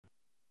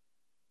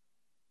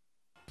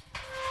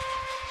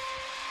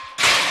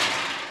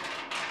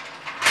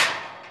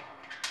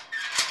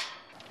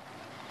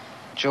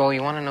Joel,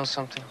 you want to know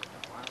something?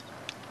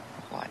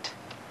 What?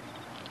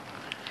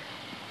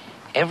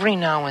 Every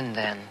now and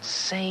then,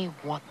 say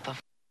what the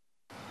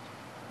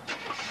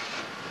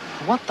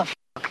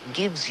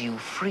gives you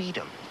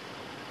freedom.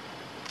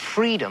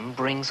 Freedom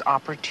brings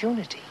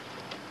opportunity.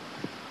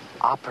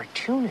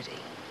 Opportunity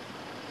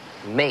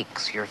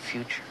makes your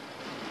future.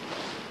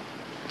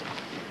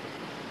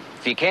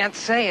 If you can't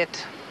say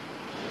it,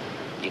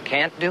 you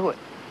can't do it.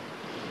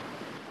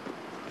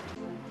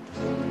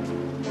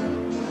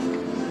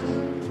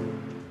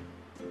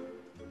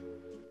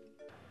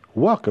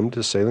 Welcome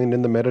to Sailing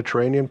in the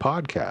Mediterranean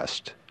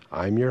podcast.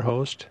 I'm your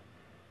host.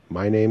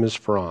 My name is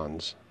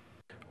Franz.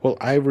 Well,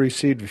 I've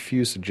received a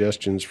few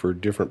suggestions for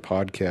different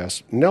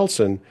podcasts.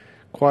 Nelson,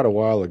 quite a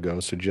while ago,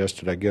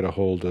 suggested I get a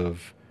hold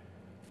of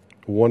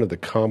one of the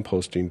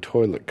composting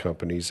toilet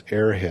companies,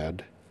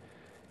 Airhead,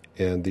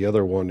 and the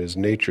other one is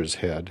Nature's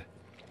Head.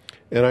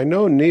 And I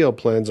know Neil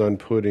plans on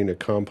putting a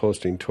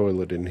composting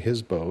toilet in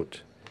his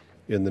boat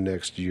in the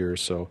next year or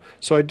so.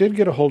 So I did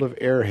get a hold of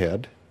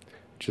Airhead,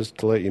 just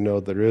to let you know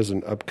there is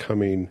an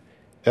upcoming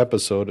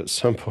episode at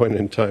some point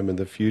in time in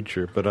the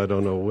future, but I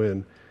don't know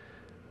when.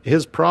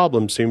 His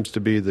problem seems to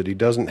be that he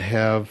doesn't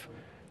have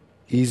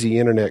easy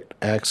internet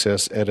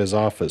access at his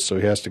office, so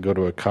he has to go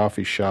to a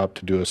coffee shop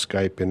to do a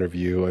Skype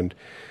interview.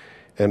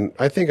 And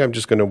I think I'm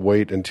just going to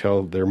wait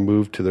until they're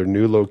moved to their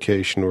new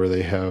location where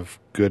they have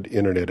good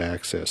internet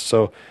access.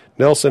 So,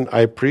 Nelson, I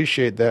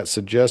appreciate that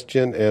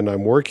suggestion, and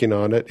I'm working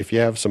on it. If you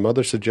have some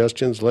other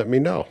suggestions, let me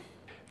know.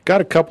 Got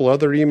a couple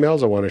other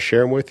emails. I want to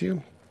share them with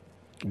you.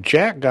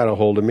 Jack got a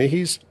hold of me.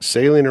 He's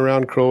sailing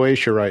around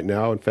Croatia right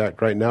now. In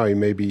fact, right now he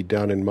may be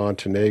down in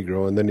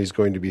Montenegro, and then he's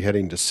going to be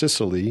heading to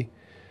Sicily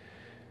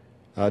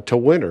to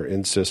winter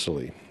in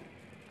Sicily.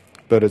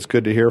 But it's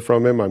good to hear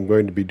from him. I'm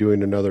going to be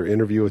doing another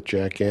interview with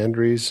Jack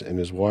Andrews and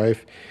his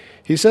wife.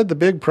 He said the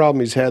big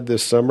problem he's had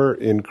this summer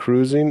in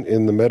cruising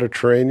in the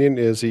Mediterranean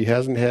is he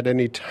hasn't had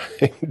any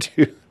time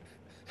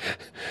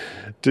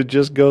to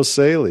just go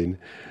sailing.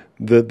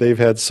 That they've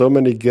had so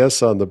many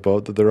guests on the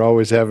boat that they're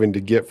always having to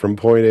get from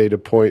point A to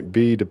point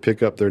B to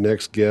pick up their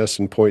next guest,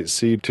 and point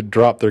C to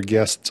drop their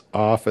guests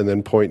off, and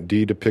then point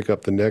D to pick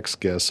up the next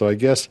guest. So I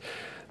guess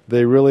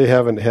they really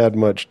haven't had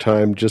much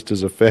time just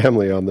as a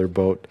family on their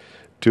boat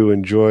to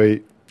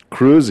enjoy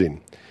cruising.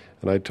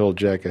 And I told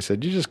Jack, I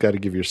said, you just got to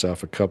give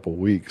yourself a couple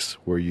weeks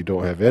where you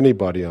don't have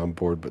anybody on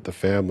board but the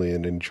family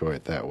and enjoy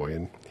it that way.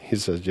 And he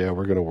says, yeah,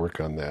 we're going to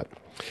work on that.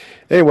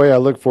 Anyway, I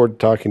look forward to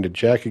talking to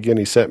Jack again.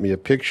 He sent me a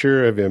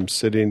picture of him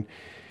sitting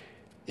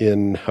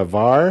in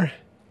Hvar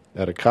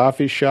at a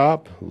coffee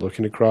shop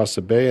looking across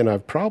the bay, and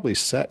I've probably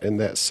sat in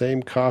that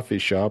same coffee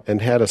shop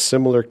and had a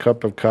similar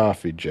cup of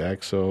coffee,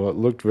 Jack, so it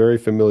looked very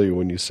familiar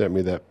when you sent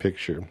me that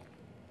picture.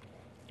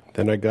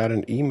 Then I got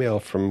an email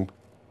from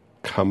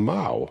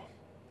Kamau,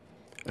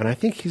 and I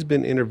think he's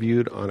been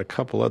interviewed on a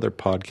couple other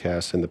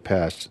podcasts in the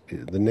past.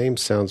 The name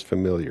sounds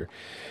familiar.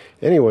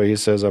 Anyway, he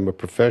says, I'm a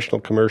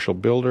professional commercial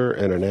builder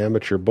and an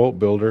amateur boat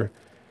builder.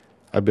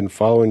 I've been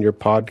following your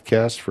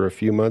podcast for a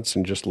few months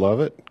and just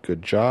love it.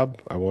 Good job.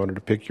 I wanted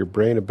to pick your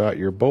brain about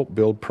your boat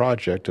build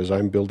project as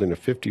I'm building a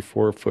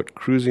 54-foot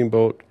cruising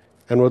boat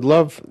and would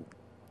love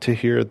to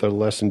hear the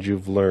lessons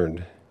you've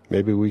learned.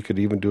 Maybe we could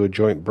even do a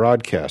joint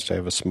broadcast. I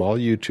have a small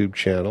YouTube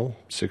channel,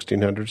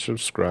 1,600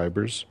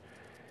 subscribers,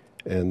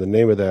 and the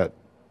name of that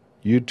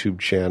YouTube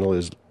channel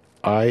is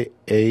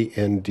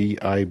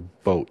IANDI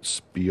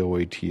Boats,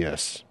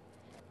 BOATS.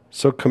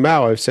 So,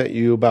 Kamau, I've sent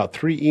you about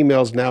 3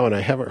 emails now, and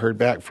I haven't heard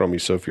back from you.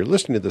 So if you're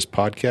listening to this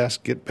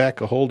podcast, get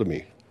back a hold of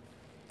me.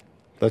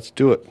 Let's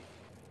do it.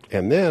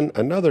 And then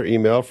another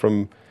email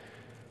from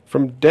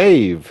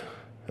Dave.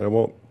 And I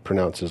won't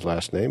pronounce his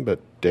last name, but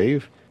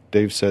Dave.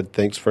 Dave said,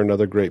 thanks for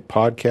another great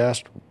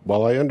podcast.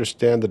 While I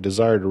understand the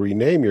desire to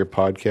rename your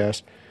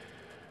podcast,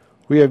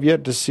 we have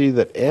yet to see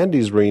that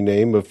Andy's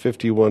rename of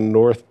 51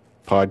 North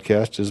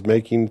podcast is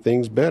making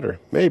things better.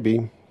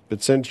 Maybe,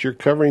 but since you're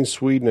covering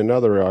Sweden and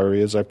other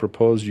areas, I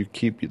propose you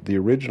keep the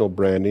original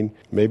branding,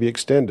 maybe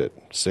extend it,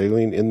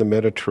 Sailing in the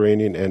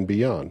Mediterranean and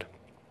Beyond.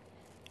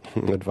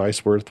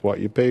 Advice worth what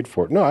you paid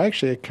for it. No,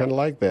 actually, I kind of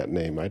like that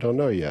name. I don't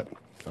know yet.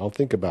 I'll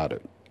think about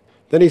it.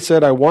 Then he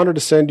said, I wanted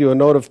to send you a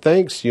note of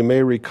thanks. You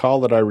may recall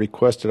that I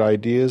requested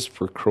ideas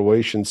for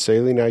Croatian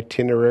sailing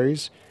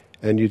itineraries,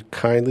 and you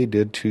kindly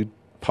did 2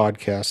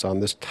 podcasts on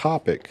this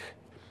topic.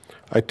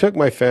 I took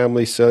my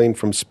family sailing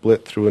from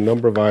Split through a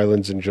number of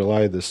islands in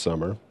July this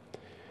summer.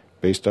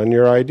 Based on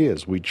your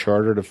ideas, we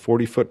chartered a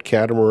 40-foot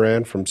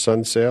catamaran from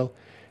Sunsail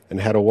and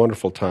had a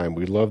wonderful time.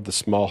 We loved the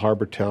small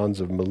harbor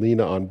towns of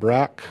Melina on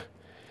Brac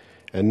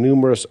and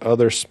numerous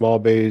other small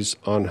bays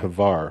on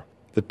Hvar.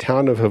 The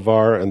town of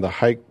Hvar and the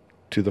hike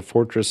to the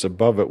fortress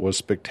above it was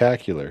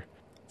spectacular.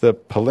 The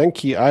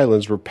Palenque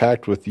Islands were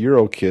packed with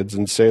Euro kids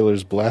and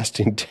sailors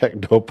blasting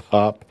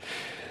techno-pop.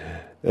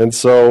 And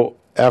so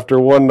after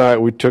one night,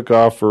 we took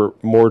off for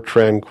more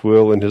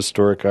tranquil and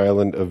historic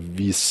island of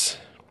Vis.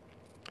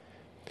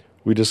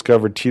 We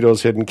discovered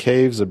Tito's Hidden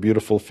Caves, a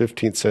beautiful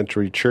 15th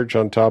century church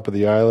on top of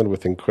the island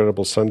with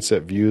incredible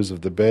sunset views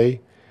of the bay,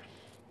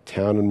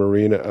 town and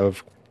marina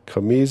of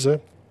Comiza,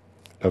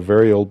 a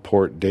very old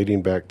port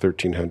dating back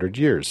 1,300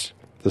 years.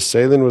 The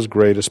sailing was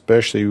great,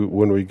 especially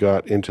when we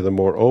got into the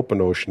more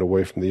open ocean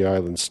away from the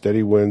island.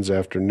 Steady winds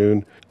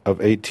afternoon of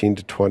 18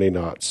 to 20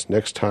 knots.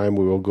 Next time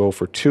we will go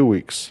for 2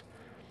 weeks.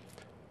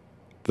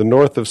 The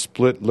north of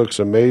Split looks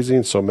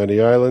amazing, so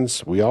many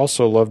islands. We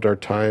also loved our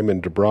time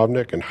in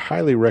Dubrovnik and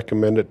highly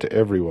recommend it to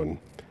everyone.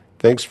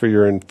 Thanks for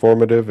your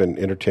informative and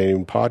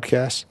entertaining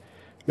podcast.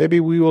 Maybe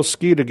we will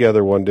ski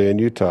together one day in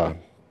Utah.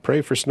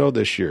 Pray for snow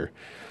this year.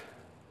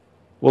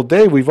 Well,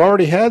 Dave, we've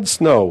already had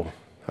snow.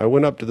 I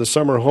went up to the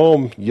summer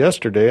home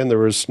yesterday, and there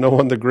was snow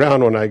on the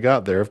ground when I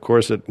got there. Of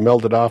course, it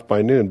melted off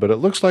by noon, but it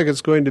looks like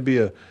it's going to be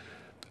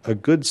a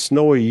good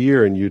snowy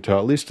year in Utah.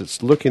 At least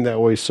it's looking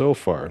that way so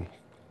far.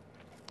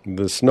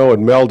 The snow had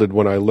melted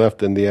when I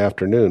left in the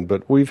afternoon,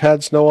 but we've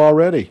had snow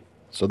already,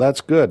 so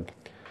that's good.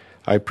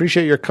 I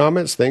appreciate your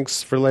comments.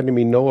 Thanks for letting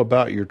me know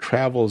about your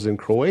travels in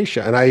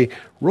Croatia. And I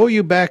wrote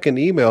you back an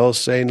email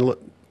saying,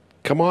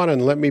 come on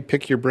and let me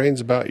pick your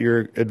brains about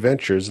your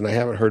adventures, and I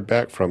haven't heard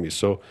back from you.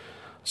 So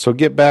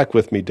get back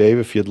with me, Dave,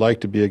 if you'd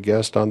like to be a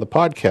guest on the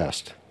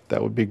podcast.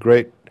 That would be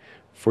great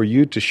for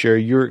you to share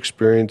your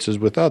experiences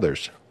with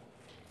others.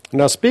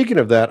 Now, speaking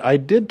of that, I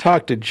did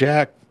talk to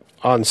Jack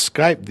on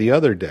Skype the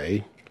other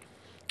day,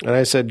 and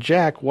I said,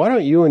 Jack, why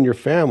don't you and your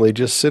family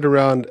just sit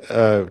around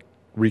a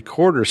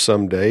recorder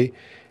someday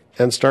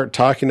and start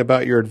talking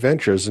about your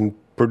adventures and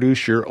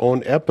produce your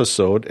own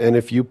episode, and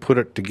if you put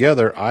it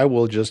together, I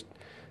will just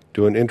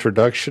do an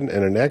introduction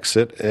and an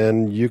exit,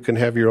 and you can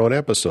have your own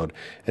episode.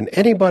 And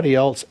anybody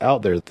else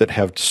out there that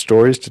have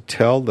stories to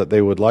tell that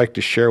they would like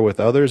to share with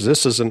others,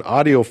 this is an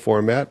audio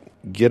format.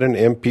 Get an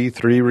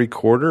MP3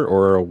 recorder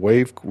or a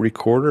WAV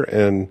recorder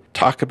and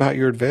talk about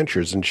your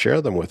adventures and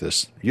share them with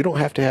us. You don't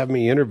have to have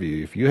me interview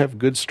you. If you have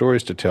good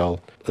stories to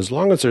tell, as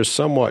long as they're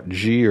somewhat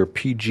G or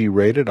PG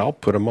rated, I'll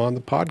put them on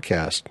the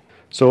podcast.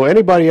 So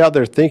anybody out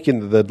there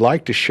thinking that they'd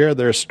like to share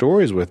their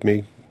stories with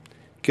me,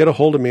 get a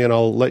hold of me and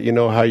I'll let you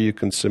know how you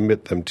can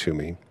submit them to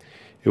me.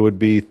 It would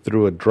be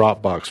through a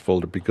Dropbox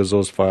folder because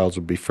those files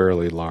would be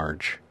fairly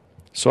large.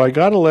 So I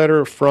got a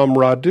letter from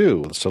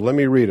Radu, so let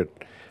me read it.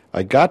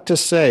 I got to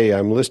say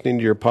I'm listening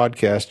to your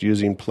podcast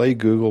using Play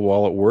Google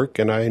while at work,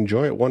 and I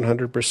enjoy it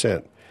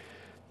 100%.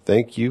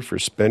 Thank you for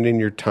spending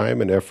your time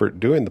and effort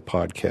doing the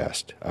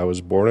podcast. I was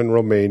born in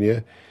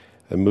Romania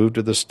and moved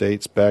to the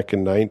States back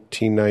in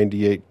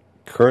 1998,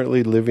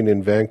 currently living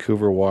in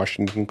Vancouver,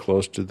 Washington,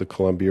 close to the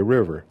Columbia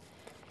River.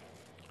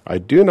 I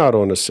do not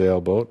own a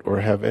sailboat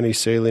or have any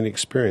sailing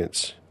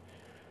experience,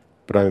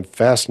 but I am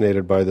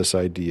fascinated by this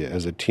idea.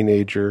 As a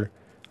teenager,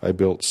 I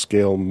built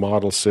scale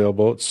model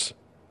sailboats,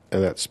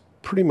 and that's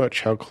pretty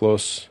much how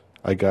close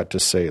I got to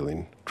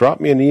sailing. Drop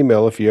me an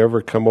email if you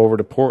ever come over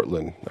to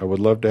Portland. I would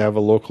love to have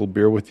a local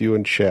beer with you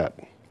and chat.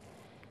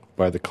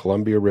 By the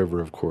Columbia River,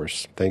 of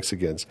course. Thanks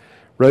again.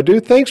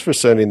 Radu, thanks for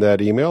sending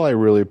that email. I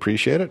really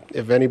appreciate it.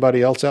 If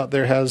anybody else out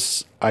there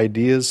has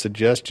ideas,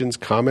 suggestions,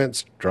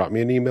 comments, drop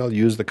me an email.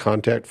 Use the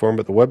contact form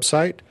at the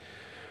website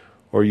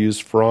or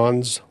use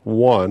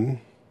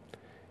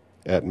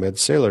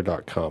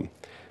franz1@medsailor.com.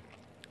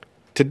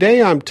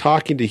 Today I'm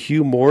talking to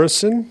Hugh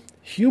Morrison.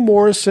 Hugh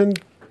Morrison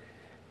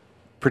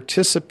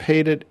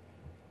participated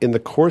in the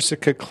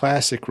Corsica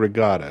Classic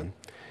Regatta.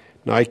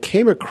 Now, I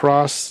came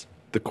across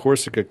the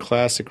Corsica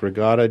Classic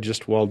Regatta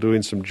just while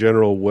doing some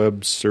general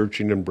web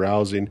searching and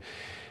browsing,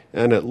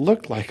 and it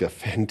looked like a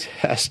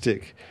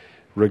fantastic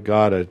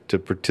regatta to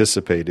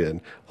participate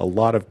in. A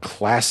lot of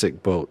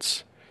classic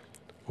boats,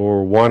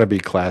 or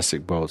wannabe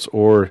classic boats,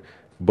 or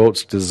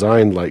boats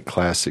designed like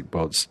classic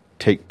boats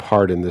take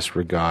part in this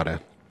regatta.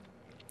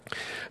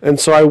 And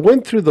so I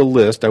went through the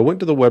list. I went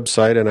to the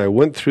website and I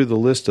went through the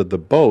list of the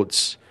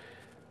boats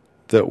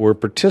that were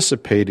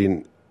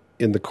participating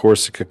in the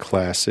Corsica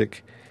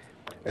Classic.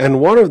 And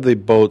one of the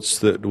boats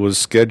that was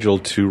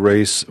scheduled to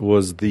race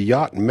was the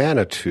Yacht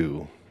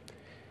Manitou.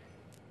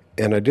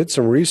 And I did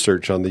some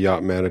research on the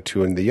Yacht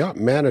Manitou. And the Yacht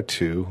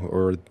Manitou,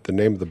 or the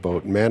name of the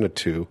boat,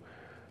 Manitou,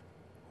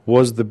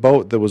 was the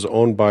boat that was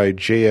owned by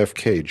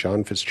JFK,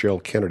 John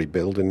Fitzgerald Kennedy,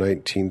 built in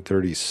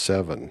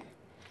 1937.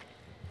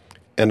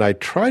 And I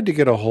tried to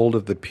get a hold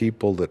of the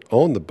people that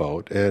own the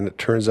boat, and it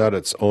turns out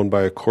it's owned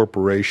by a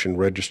corporation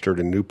registered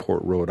in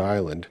Newport, Rhode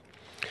Island.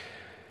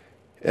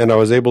 And I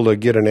was able to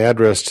get an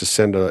address to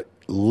send a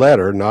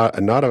letter, not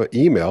an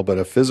email, but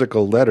a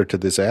physical letter to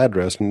this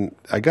address. And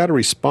I got a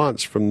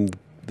response from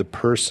the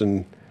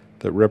person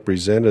that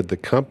represented the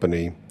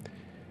company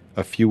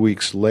a few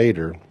weeks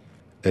later,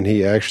 and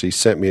he actually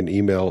sent me an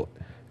email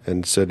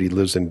and said he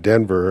lives in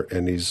Denver,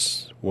 and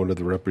he's one of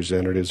the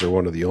representatives or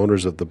one of the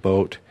owners of the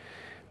boat.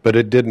 But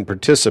it didn't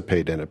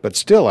participate in it. But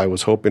still, I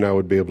was hoping I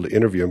would be able to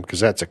interview him because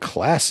that's a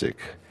classic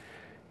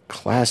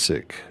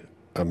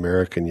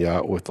American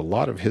yacht with a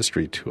lot of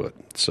history to it.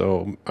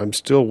 So I'm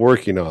still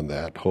working on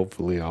that.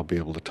 Hopefully I'll be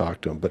able to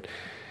talk to him.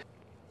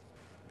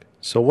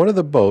 So one of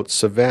the boats,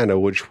 Savannah,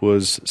 which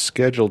was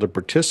scheduled to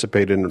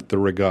participate in the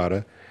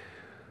regatta,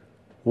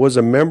 was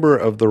a member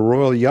of the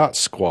Royal Yacht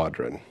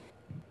Squadron.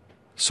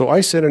 So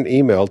I sent an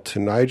email to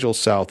Nigel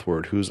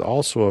Southward, who's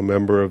also a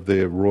member of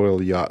the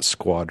Royal Yacht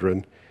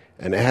Squadron,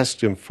 and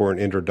asked him for an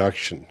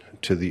introduction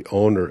to the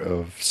owner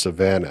of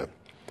Savannah.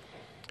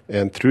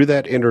 And through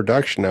that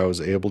introduction, I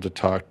was able to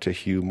talk to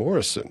Hugh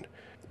Morrison.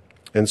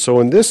 And so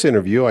in this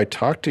interview, I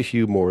talked to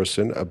Hugh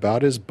Morrison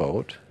about his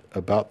boat,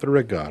 about the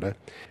regatta,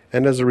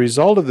 and as a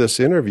result of this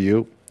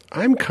interview,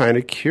 I'm kind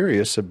of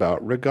curious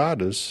about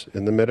regattas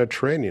in the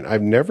Mediterranean.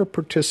 I've never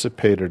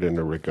participated in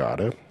a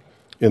regatta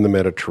in the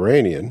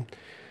Mediterranean.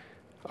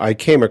 I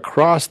came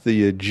across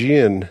the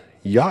Aegean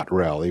Yacht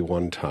Rally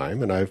one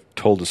time, and I've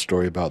told a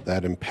story about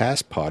that in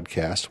past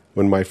podcasts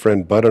when my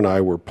friend Bud and I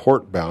were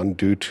port-bound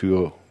due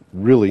to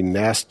really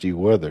nasty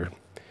weather,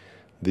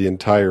 the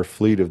entire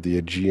fleet of the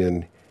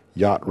Aegean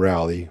Yacht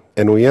Rally,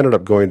 and we ended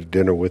up going to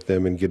dinner with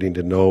them and getting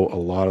to know a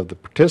lot of the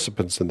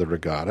participants in the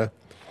regatta,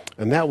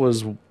 and that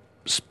was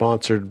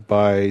sponsored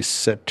by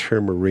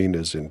Setter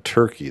Marinas in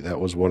Turkey.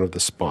 That was one of the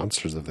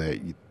sponsors of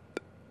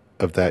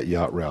that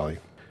yacht rally.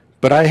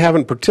 But I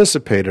haven't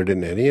participated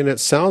in any, and it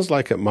sounds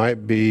like it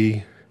might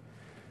be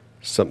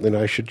something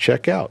I should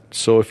check out.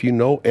 So if you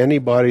know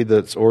anybody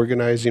that's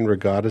organizing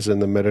regattas in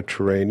the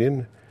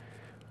Mediterranean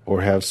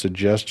or have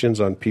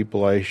suggestions on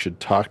people I should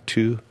talk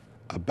to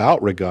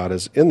about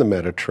regattas in the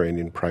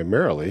Mediterranean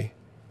primarily,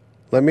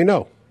 let me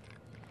know.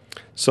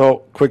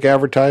 So, quick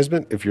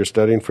advertisement, if you're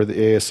studying for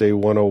the ASA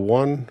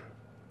 101,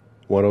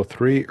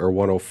 103, or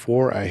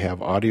 104, I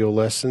have audio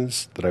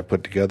lessons that I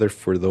put together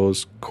for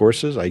those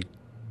courses. I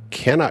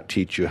cannot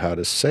teach you how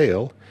to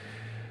sail,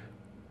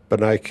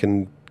 but I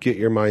can get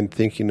your mind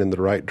thinking in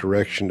the right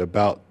direction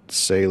about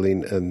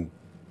sailing and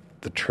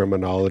the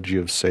terminology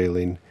of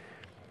sailing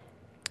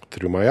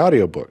through my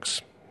audiobooks.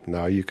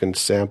 Now you can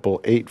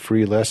sample 8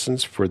 free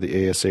lessons for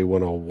the ASA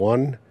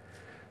 101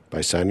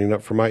 by signing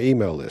up for my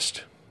email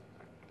list.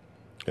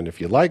 And if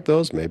you like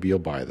those, maybe you'll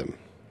buy them.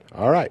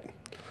 All right,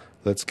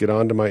 let's get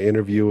on to my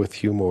interview with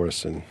Hugh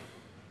Morrison.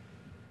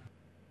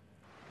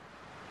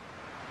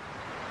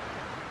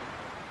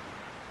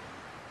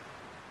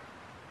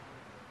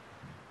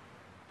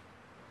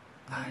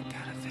 I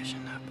got a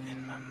vision up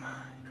in my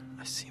mind.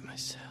 I see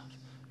myself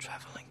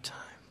traveling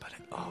time, but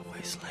it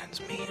always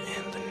lands me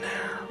in the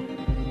now.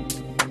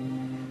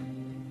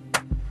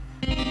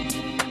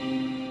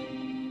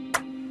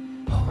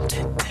 Hold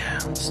it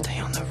down, stay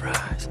on the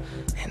rise.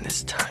 And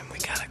this time we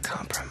gotta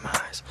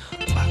compromise.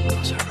 What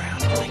goes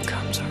around only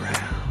comes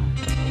around.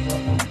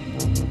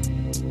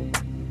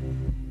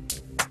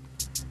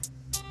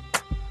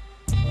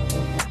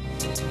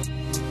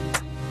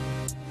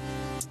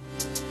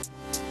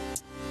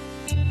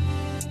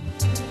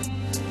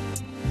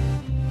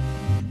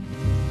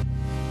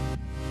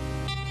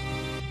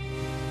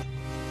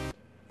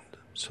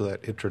 So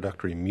that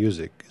introductory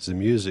music is the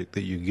music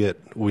that you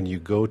get when you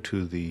go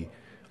to the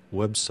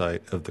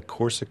website of the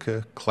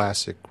Corsica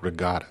Classic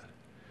Regatta,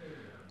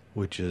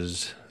 which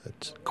is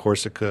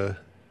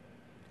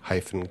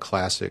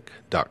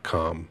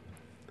corsica-classic.com.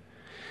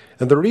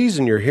 And the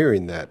reason you're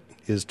hearing that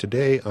is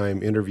today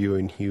I'm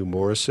interviewing Hugh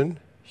Morrison.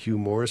 Hugh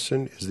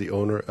Morrison is the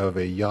owner of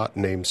a yacht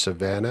named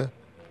Savannah,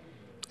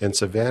 and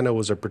Savannah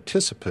was a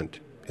participant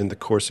in the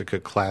Corsica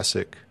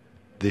Classic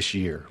this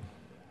year.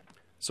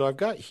 So I've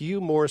got Hugh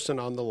Morrison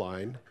on the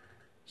line.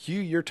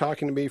 Hugh, you're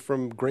talking to me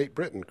from Great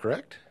Britain,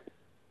 correct?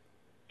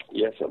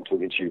 Yes, I'm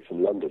talking to you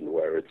from London,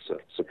 where it's a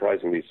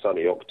surprisingly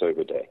sunny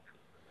October day.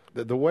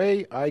 The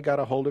way I got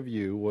a hold of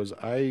you was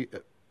I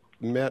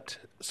met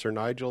Sir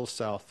Nigel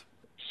Southard.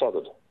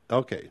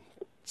 Okay,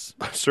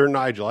 Sir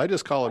Nigel. I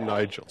just call him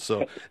Nigel,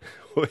 so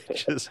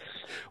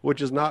which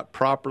is not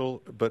proper,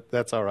 but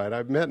that's all right.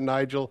 I met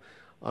Nigel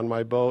on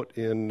my boat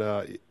in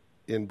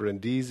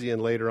Brindisi,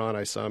 and later on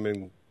I saw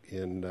him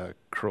in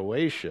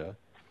Croatia,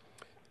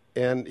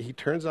 and he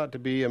turns out to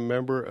be a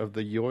member of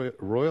the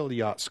Royal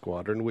Yacht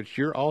Squadron, which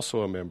you're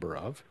also a member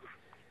of.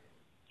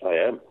 I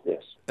am,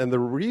 yes. And the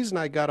reason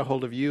I got a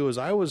hold of you is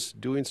I was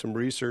doing some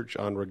research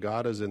on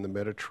regattas in the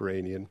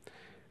Mediterranean,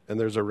 and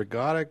there's a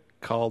regatta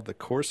called the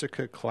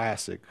Corsica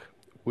Classic,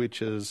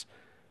 which is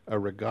a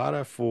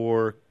regatta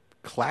for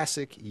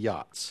classic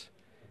yachts.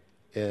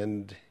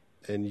 And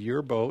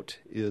your boat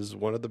is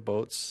one of the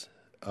boats,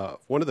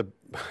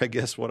 I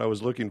guess what I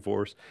was looking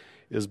for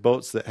is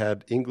boats that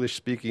had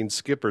English-speaking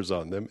skippers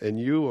on them, and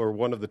you are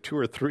one of the 2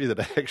 or 3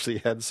 that actually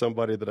had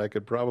somebody that I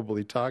could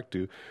probably talk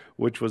to,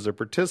 which was a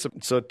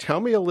participant. So tell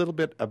me a little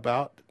bit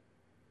about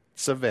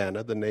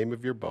Savannah, the name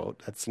of your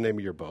boat. That's the name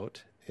of your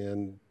boat.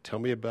 And tell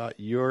me about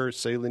your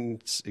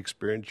sailing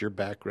experience, your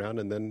background,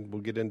 and then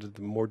we'll get into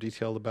the more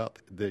detail about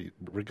the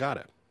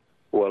regatta.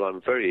 Well,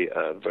 I'm very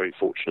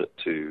fortunate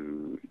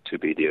to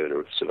be the owner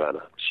of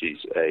Savannah.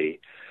 She's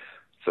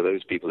for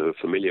those people who are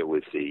familiar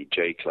with the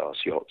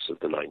J-class yachts of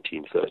the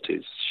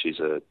 1930s,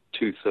 she's a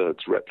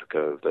 2/3 replica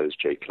of those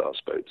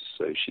J-class boats,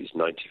 so she's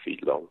 90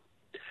 feet long.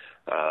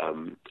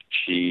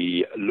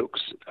 She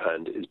looks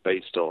and is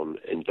based on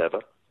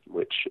Endeavour,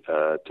 which,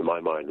 to my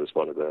mind, was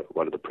one of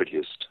the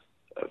prettiest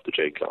of the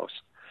J-class,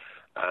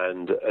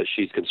 and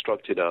she's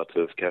constructed out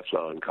of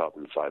Kevlar and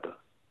carbon fiber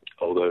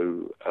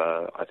although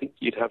I think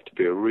you'd have to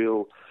be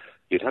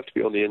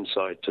on the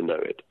inside to know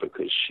it,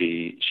 because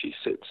she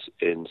sits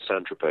in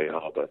Saint-Tropez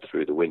Harbour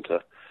through the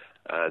winter,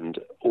 and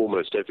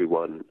almost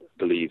everyone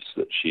believes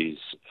that she's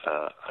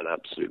an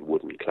absolute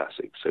wooden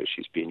classic. So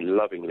she's been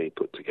lovingly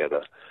put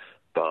together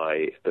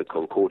by the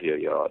Concordia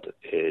Yard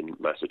in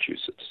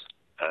Massachusetts,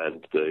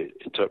 and the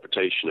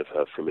interpretation of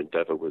her from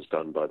Endeavour was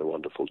done by the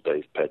wonderful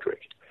Dave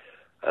Pedrick,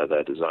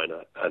 their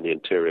designer, and the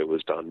interior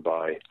was done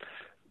by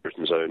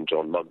Britain's own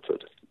John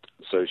Mumford.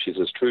 So she's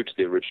as true to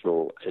the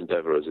original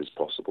Endeavour as is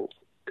possible,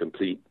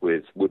 complete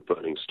with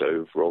wood-burning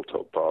stove,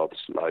 roll-top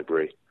baths,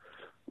 library,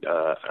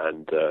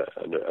 and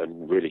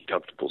really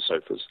comfortable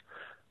sofas.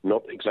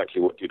 Not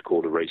exactly what you'd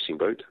call a racing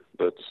boat,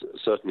 but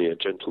certainly a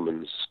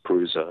gentleman's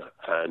cruiser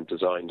and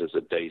designed as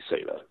a day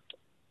sailor.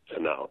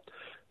 And now,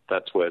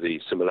 that's where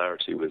the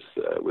similarity with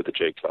the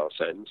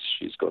J-Class ends.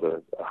 She's got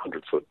a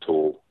 100-foot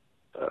tall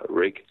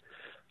rig.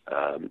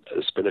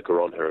 The spinnaker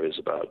on her is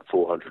about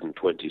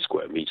 420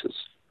 square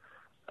meters.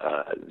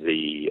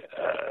 The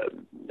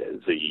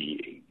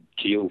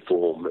keel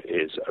form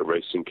is a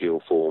racing keel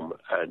form,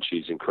 and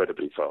she's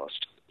incredibly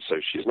fast. So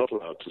she's not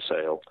allowed to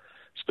sail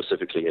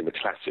specifically in the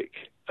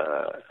classic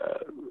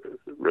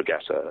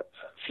regatta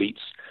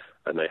fleets,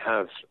 and they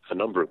have a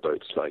number of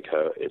boats like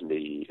her in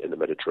the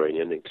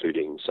Mediterranean,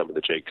 including some of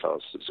the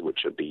J-classes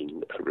which have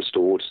been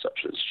restored,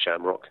 such as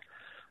Shamrock,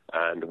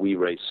 and we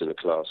race in a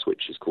class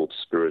which is called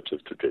Spirit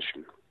of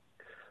Tradition.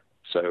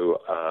 So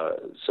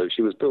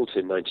she was built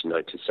in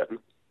 1997,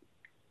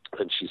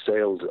 and she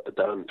sailed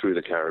down through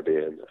the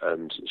Caribbean,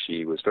 and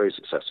she was very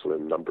successful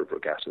in a number of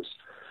regattas.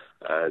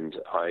 And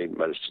I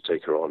managed to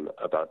take her on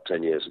about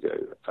 10 years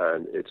ago,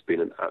 and it's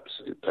been an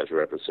absolute pleasure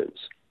ever since.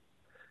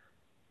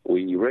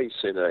 We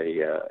race in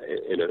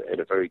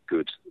a very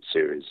good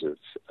series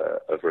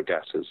of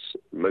regattas,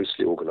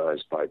 mostly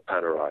organized by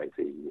Panerai,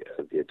 the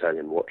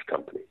Italian watch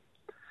company.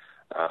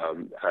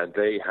 And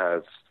they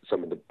have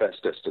some of the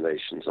best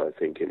destinations, I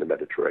think, in the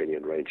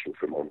Mediterranean, ranging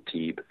from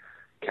Antibes,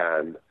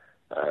 Cannes,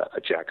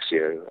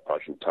 Ajaccio,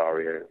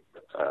 Argentario,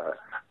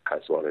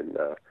 has one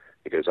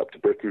it goes up to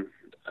Britain,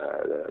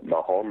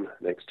 Mahon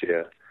next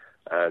year,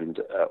 and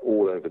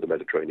all over the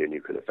Mediterranean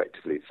you can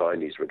effectively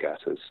find these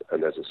regattas,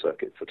 and there's a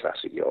circuit for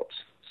classic yachts.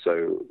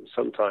 So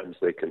sometimes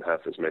they can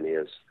have as many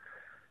as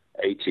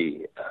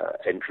 80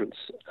 entrants,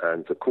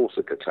 and the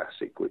Corsica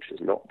Classic, which is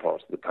not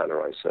part of the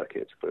Panerai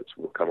circuit, but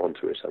we'll come on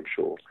to it, I'm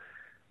sure.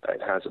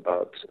 It has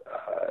about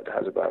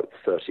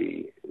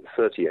 30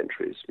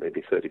 entries,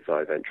 maybe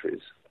 35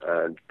 entries,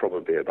 and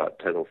probably about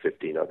 10 or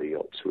 15 other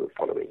yachts who are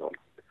following on.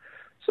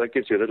 So that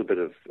gives you a little bit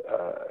of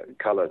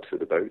color to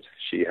the boat.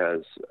 She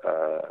has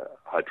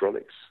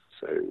hydraulics,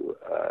 so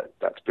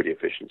that's pretty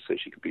efficient, so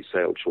she can be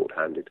sailed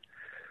short-handed.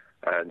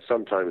 And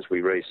sometimes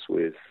we race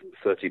with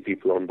 30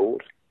 people on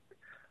board.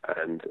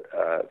 And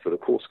for the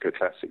Corsica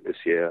Classic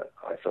this year,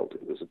 I felt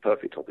it was a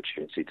perfect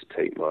opportunity to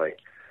take my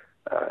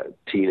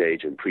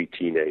teenage and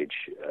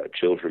pre-teenage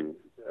children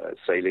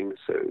sailing.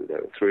 So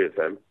there were 3 of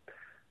them,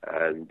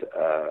 and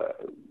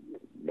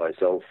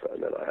myself,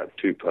 and then I have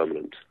 2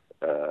 permanent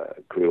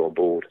crew on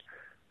board,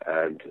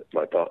 and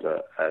my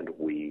partner, and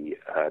we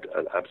had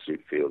an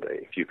absolute field day.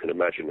 If you can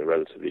imagine a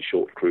relatively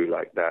short crew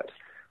like that,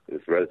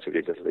 with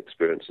relatively little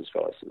experience as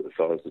far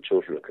as the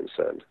children are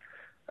concerned,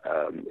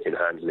 in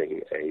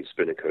handling a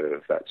spinnaker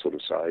of that sort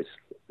of size,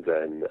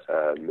 then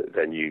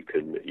you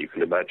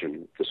can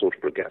imagine the sort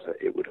of regatta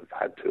it would have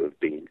had to have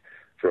been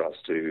for us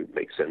to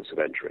make sense of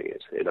entering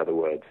it. In other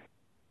words,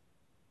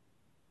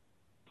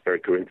 very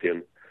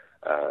Corinthian,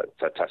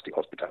 fantastic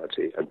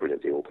hospitality, and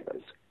brilliantly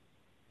organized.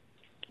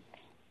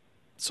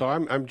 So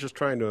I'm just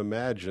trying to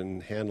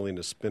imagine handling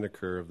a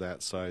spinnaker of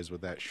that size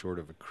with that short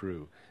of a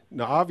crew.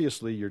 Now,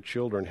 obviously, your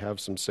children have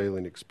some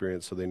sailing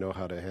experience, so they know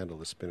how to handle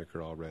the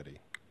spinnaker already.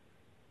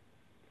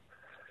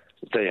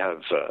 They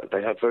have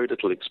very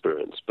little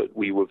experience, but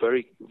we were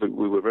very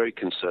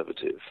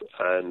conservative,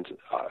 and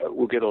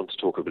we'll get on to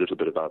talk a little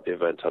bit about the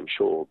event, I'm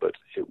sure. But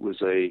it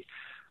was a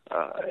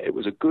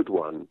good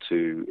one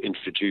to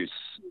introduce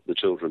the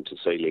children to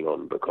sailing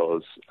on,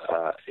 because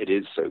it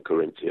is so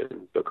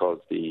Corinthian, because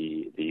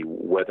the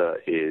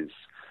weather is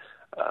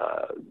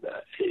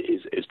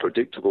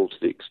predictable to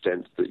the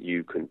extent that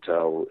you can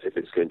tell if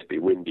it's going to be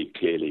windy.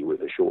 Clearly,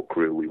 with a short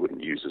crew, we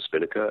wouldn't use a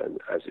spinnaker, and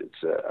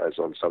as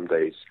on some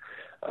days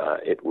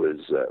it was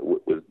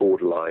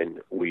borderline.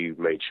 We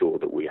made sure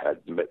that we had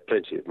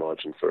plenty of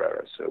margin for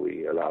error, so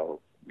we allow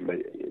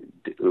a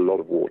lot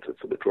of water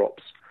for the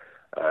drops,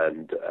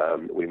 and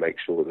we make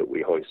sure that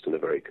we hoist in a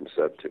very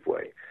conservative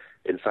way.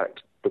 In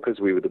fact, because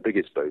we were the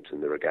biggest boat in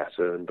the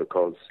regatta, and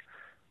because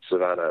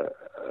Savannah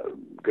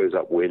goes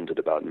upwind at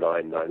about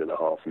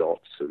 9.5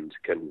 knots, and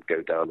can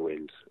go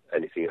downwind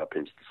anything up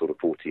into the sort of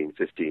 14,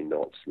 15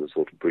 knots, and the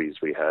sort of breeze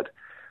we had,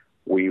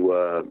 we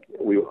were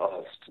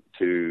asked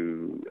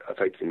to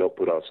effectively not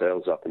put our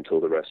sails up until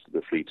the rest of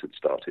the fleet had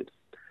started,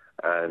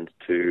 and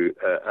to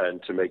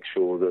make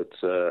sure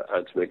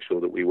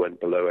that we went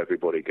below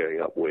everybody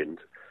going upwind,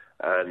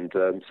 And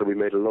so we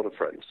made a lot of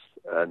friends,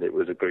 and it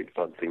was a great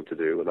fun thing to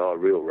do. And our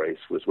real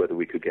race was whether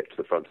we could get to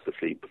the front of the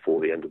fleet before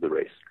the end of the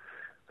race.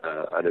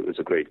 And it was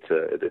a great,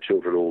 the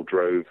children all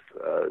drove,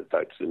 in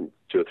fact, in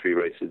 2 or 3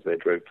 races, they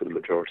drove for the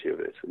majority of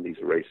it. And these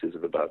are races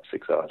of about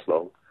 6 hours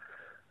long.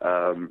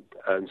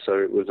 And so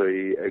it was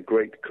a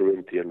great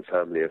Corinthian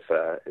family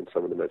affair in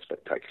some of the most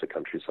spectacular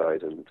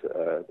countryside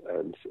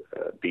and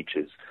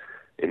beaches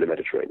in the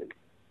Mediterranean.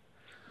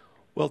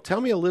 Well,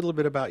 tell me a little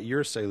bit about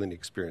your sailing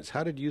experience.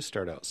 How did you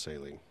start out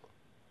sailing?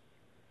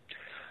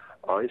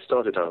 I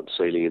started out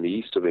sailing in the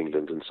east of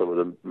England in some of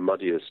the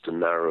muddiest and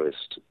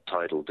narrowest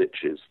tidal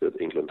ditches that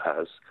England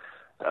has.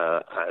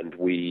 And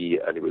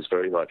it was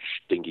very much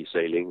dinghy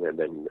sailing, and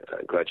then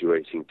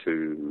graduating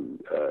to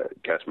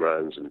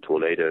catamarans and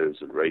tornadoes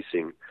and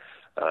racing,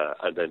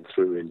 and then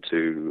through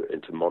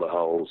into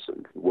monohulls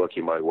and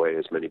working my way,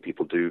 as many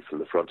people do, from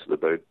the front of the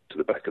boat to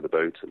the back of the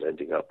boat, and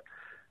ending up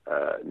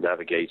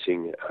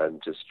navigating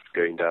and just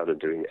going down and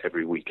doing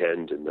every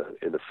weekend in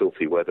the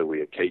filthy weather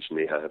we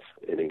occasionally have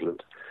in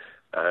England.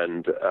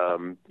 And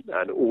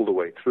all the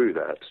way through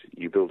that,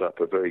 you build up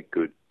a very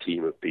good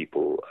team of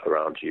people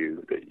around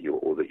you that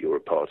you're a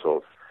part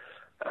of.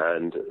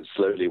 And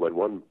slowly, when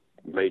one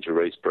major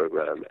race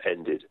program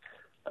ended,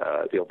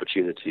 the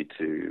opportunity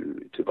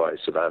to buy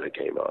Savannah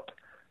came up,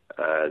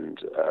 and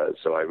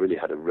so I really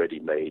had a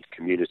ready-made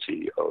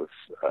community of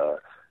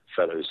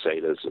fellow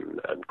sailors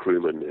and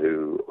crewmen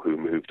who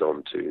moved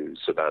on to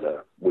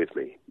Savannah with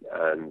me,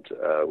 and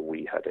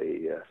we had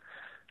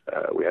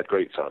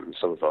great fun.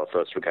 Some of our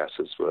first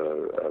regattas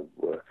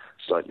were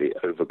slightly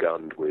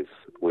overgunned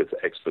with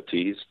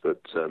expertise,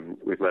 but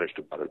we've managed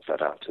to balance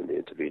that out in the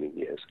intervening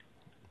years.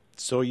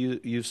 So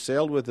you've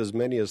sailed with as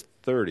many as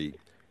 30,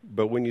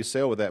 but when you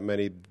sail with that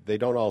many, they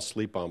don't all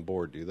sleep on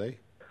board, do they?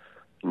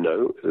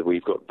 No,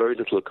 we've got very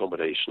little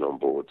accommodation on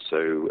board,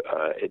 so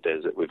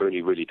we've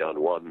only really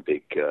done one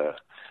big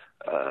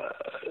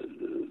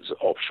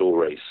offshore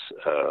race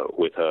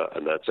with her,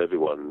 and that's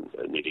everyone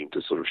needing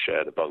to sort of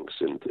share the bunks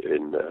in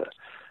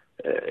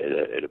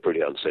a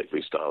pretty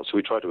unsavory style. So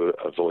we try to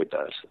avoid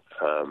that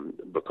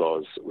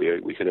because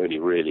we can only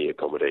really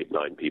accommodate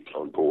 9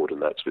 people on board,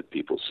 and that's with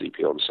people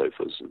sleeping on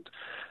sofas. And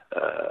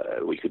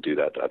we could do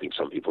that. I think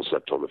some people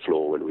slept on the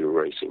floor when we were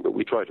racing, but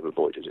we try to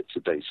avoid it. It's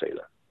a day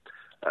sailor.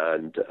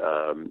 And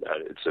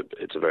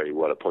it's a very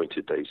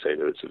well-appointed day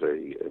sailor. It's a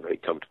very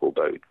comfortable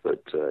boat,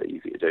 but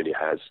it only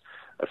has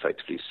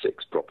effectively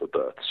 6 proper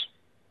berths.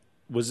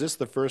 Was this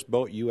the first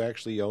boat you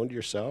actually owned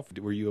yourself?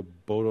 Were you a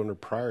boat owner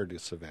prior to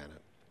Savannah?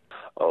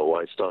 Oh,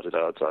 I started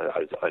out.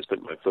 I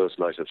spent my first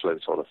night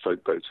afloat on a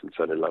folk boat and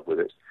fell in love with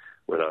it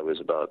when I was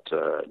about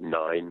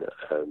 9.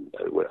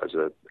 As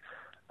a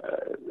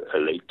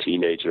late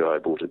teenager, I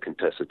bought a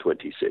Contessa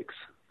 26.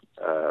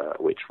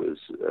 Which was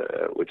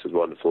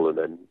wonderful, and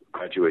then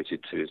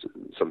graduated to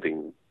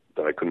something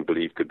that I couldn't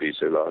believe could be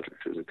so large,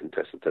 which was a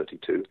Contessa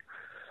 32,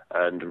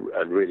 and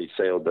really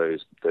sailed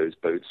those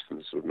boats from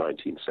the sort of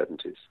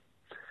 1970s.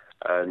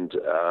 And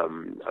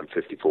I'm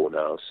 54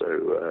 now,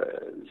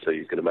 so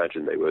you can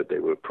imagine they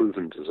were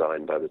proven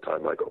design by the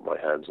time I got my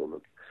hands on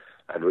them,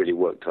 and really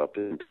worked up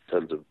in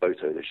terms of boat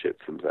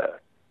ownership from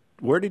there.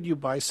 Where did you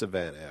buy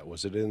Savannah at?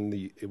 Was it in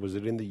the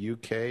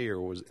UK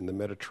or was it in the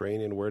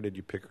Mediterranean? Where did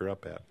you pick her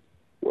up at?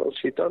 Well,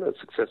 she'd done a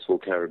successful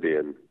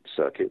Caribbean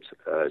circuit.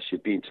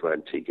 She'd been to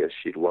Antigua.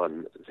 She'd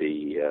won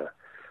the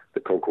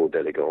Concorde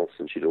d'Elegance,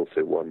 and she'd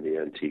also won the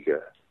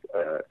Antigua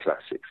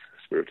Classics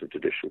Spirit of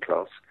Tradition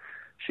class.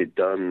 She'd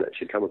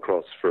come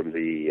across to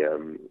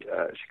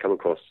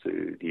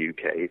the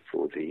UK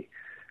for the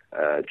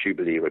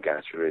Jubilee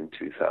Regatta in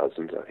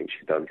 2000. I think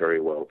she'd done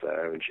very well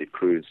there, and she'd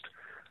cruised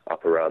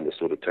up around the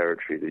sort of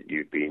territory that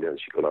you'd been as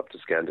she got up to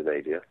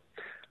Scandinavia.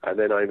 And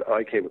then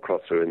I came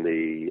across her in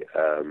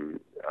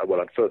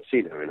I'd first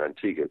seen her in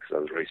Antigua because I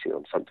was racing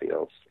on something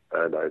else,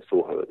 and I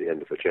saw her at the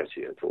end of a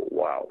jetty and thought,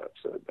 wow,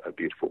 that's a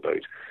beautiful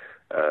boat.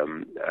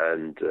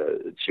 And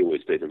she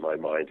always stayed in my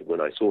mind.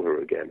 When I saw her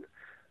again,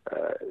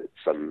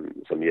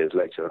 some years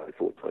later, I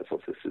thought to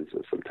myself, this is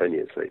some 10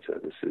 years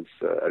later, this is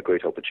a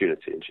great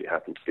opportunity, and she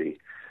happened to be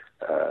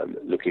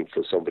looking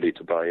for somebody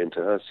to buy into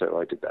her, so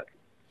I did that.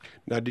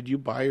 Now, did you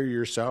buy her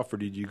yourself, or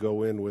did you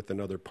go in with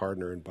another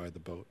partner and buy the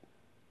boat?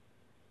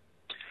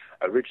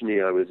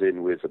 Originally, I was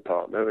in with a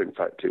partner. In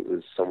fact, it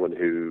was someone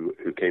who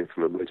came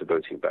from a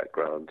motorboating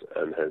background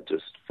and had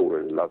just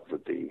fallen in love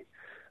with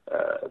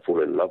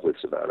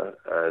Savannah,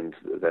 and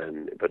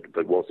then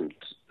but wasn't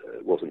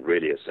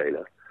really a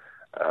sailor.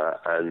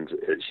 And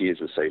she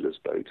is a sailor's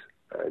boat,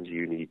 and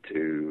you need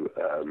to.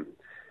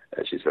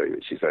 She's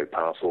very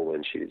powerful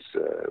when she's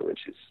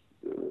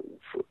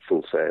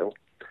full sail,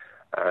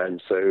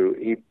 and so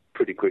he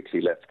pretty quickly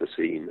left the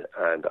scene,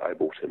 and I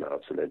bought him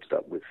out and ended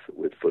up with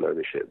full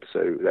ownership.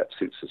 So that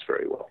suits us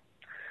very well.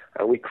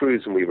 And we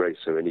cruise and we race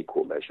her in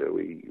equal measure.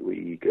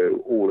 We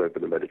go all over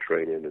the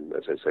Mediterranean, and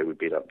as I say, we've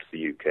been up to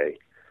the UK.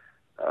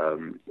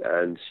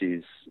 And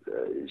she's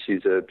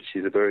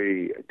a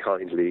very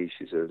kindly,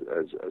 she's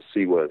a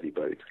seaworthy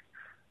boat,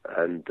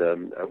 and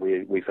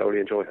we thoroughly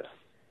enjoy her.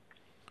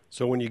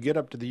 So when you get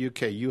up to the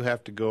UK, you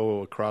have to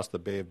go across the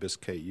Bay of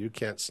Biscay. You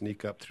can't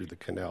sneak up through the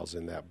canals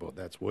in that boat.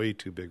 That's way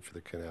too big for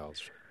the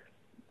canals.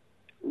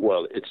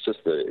 Well, it's just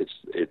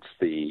it's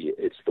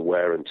the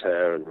wear and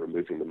tear and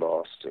removing the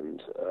mast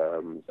and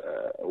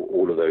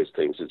all of those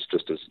things. It's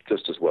just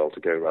as well to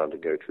go around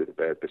and go through the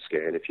Bay of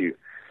Biscay. And if you've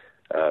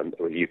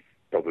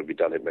probably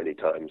done it many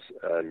times,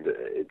 and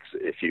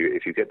if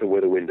you get the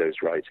weather windows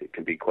right, it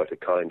can be quite a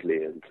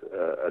kindly and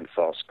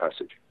fast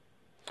passage.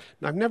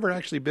 Now, I've never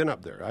actually been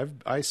up there.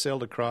 I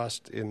sailed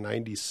across in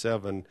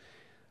 '97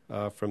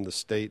 from the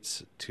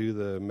States to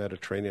the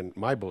Mediterranean.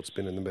 My boat's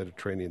been in the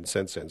Mediterranean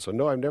since then. So,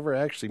 no, I've never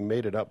actually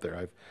made it up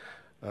there.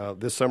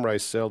 This summer I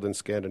sailed in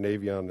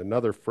Scandinavia on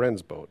another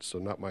friend's boat, so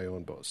not my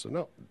own boat. So,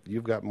 no,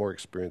 you've got more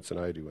experience than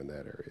I do in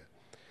that area.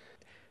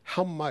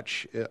 How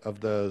much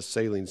of the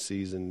sailing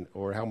season,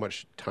 or how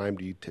much time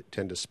do you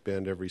tend to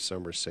spend every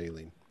summer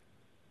sailing?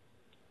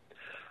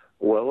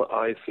 Well,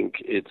 I think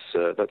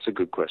that's a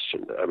good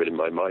question. I mean, in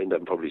my mind,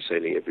 I'm probably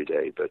sailing every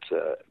day, but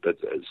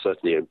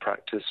certainly in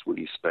practice,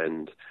 we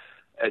spend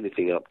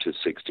anything up to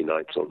 60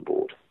 nights on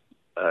board,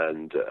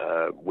 and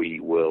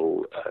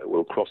we'll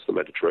cross the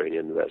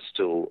Mediterranean. There's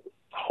still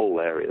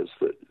whole areas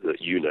that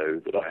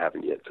that I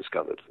haven't yet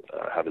discovered.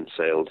 I haven't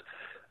sailed.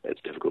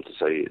 It's difficult to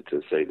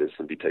say this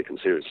and be taken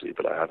seriously,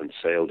 but I haven't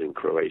sailed in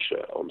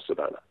Croatia on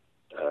Savannah.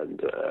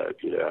 And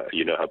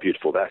you know how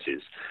beautiful that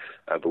is.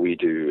 But we've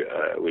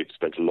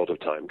spent a lot of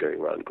time going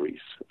around Greece,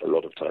 a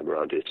lot of time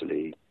around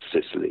Italy,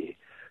 Sicily,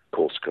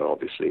 Corsica,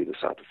 obviously, the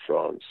south of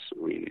France.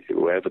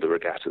 Wherever the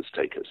regattas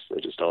take us,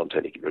 there just aren't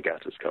any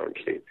regattas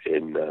currently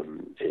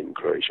in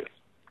Croatia.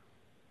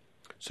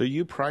 So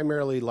you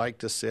primarily like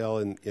to sail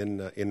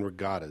in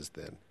regattas,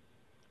 then?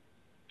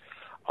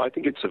 I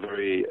think it's a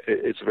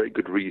very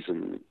good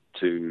reason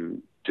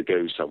to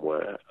go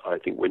somewhere. I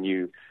think when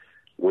you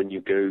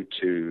go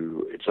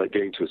to, it's like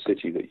going to a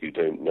city that you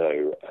don't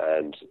know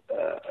and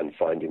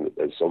finding that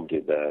there's somebody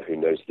there who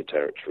knows the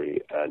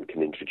territory and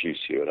can introduce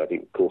you. And I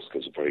think Corsica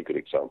is a very good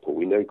example.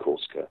 We know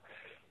Corsica,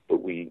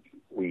 but we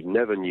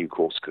never knew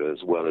Corsica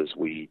as well as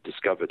we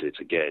discovered it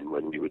again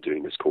when we were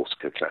doing this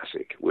Corsica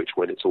Classic, which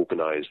when it's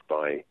organized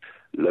by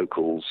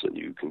locals and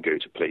you can go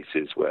to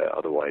places where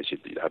otherwise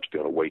you'd have to be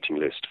on a waiting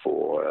list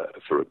for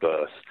a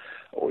berth,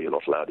 or you're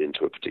not allowed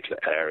into a particular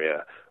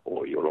area,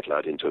 or you're not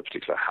allowed into a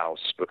particular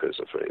house because,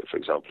 for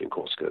example, in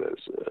Corsica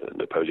there's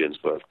Napoleon's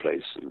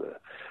birthplace and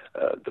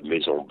the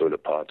Maison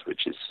Bonaparte,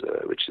 which is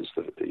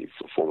the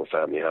former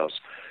family house.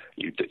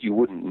 You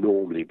wouldn't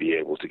normally be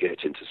able to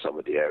get into some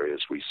of the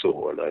areas we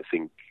saw, and I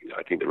think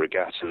the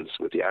regattas,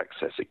 with the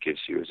access it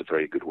gives you, is a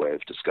very good way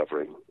of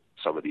discovering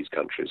some of these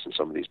countries and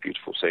some of these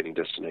beautiful sailing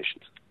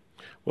destinations.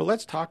 Well,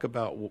 let's talk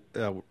about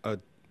a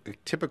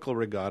typical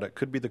regatta. It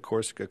could be the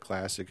Corsica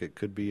Classic. It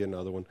could be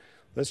another one.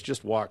 Let's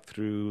just walk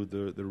through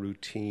the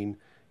routine.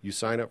 You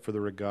sign up for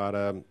the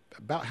regatta.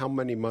 About how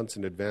many months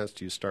in advance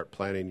do you start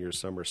planning your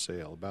summer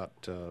sail?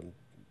 About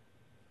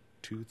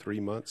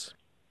 2-3 months?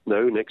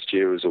 No, next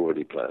year is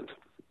already planned.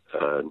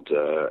 And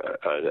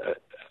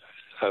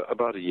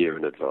about a year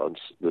in advance.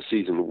 The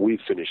season,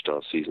 we've finished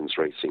our season's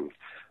racing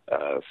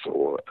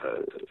for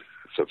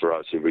a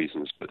variety of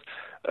reasons, but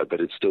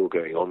it's still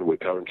going on. We're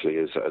currently,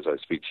 as I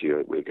speak to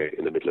you, we're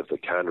in the middle of the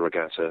Cannes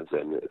Regatta.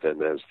 Then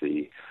there's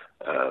the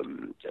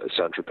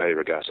Saint-Tropez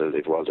Regatta,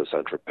 Les Voiles de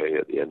Saint-Tropez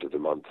at the end of the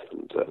month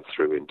and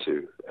through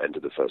into end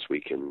of the first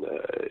week in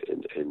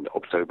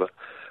October.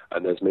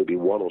 And there's maybe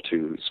one or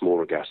two small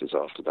regattas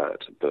after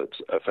that, but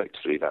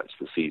effectively that's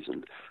the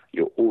season.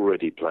 You're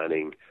already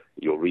planning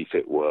your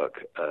refit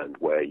work and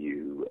where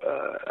you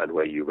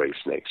race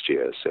next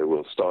year. So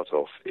we'll start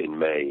off in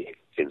May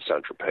in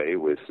Saint-Tropez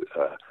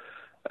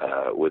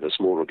with a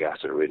small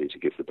regatta really to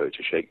give the boat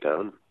a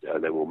shakedown,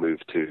 and then we'll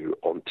move to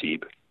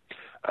Antibes,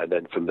 and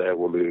then from there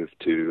we'll move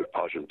to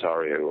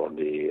Argentario on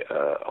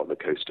the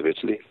coast of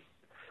Italy,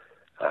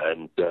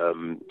 and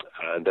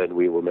then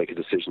we will make a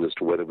decision as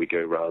to whether we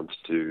go round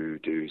to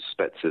do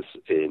Spetses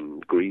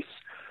in Greece,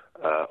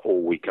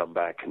 or we come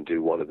back and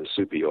do one of the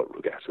super yacht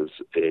regattas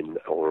in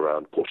or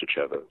around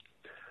Porto-Cervo.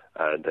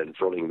 And then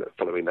following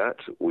that,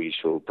 we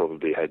shall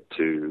probably head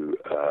to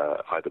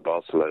either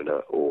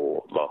Barcelona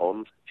or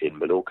Mahon in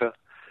Menorca,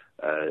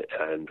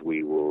 and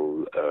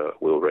we'll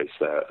race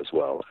there as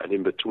well. And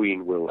in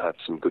between, we'll have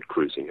some good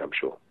cruising, I'm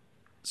sure.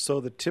 So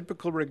the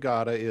typical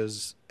regatta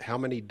is how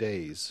many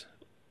days?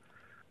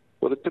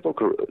 Well, the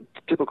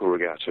typical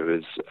regatta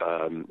is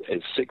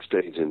 6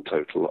 days in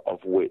total, of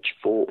which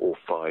 4 or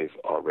 5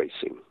 are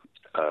racing.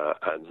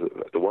 And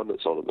the one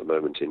that's on at the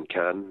moment in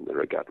Cannes, the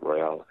Regatta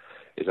Royale,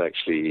 is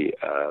actually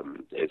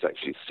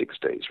 6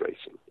 days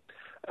racing.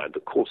 And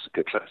the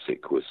Corsica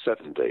Classic was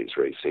 7 days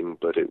racing,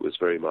 but it was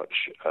very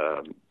much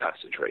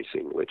passage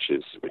racing, which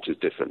is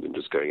different than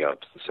just going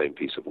out to the same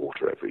piece of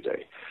water every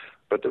day.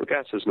 But the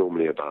regatta is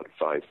normally about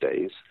 5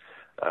 days.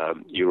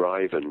 You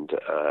arrive and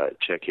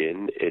check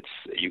in.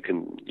 You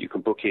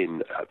can book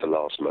in at the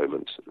last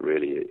moment,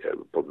 really,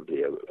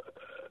 probably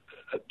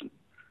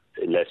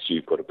unless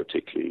you've got a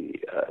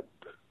particularly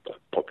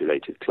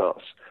populated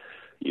class.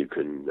 you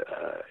can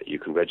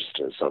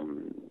register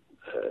some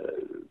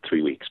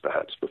 3 weeks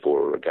perhaps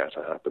before a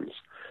regatta happens,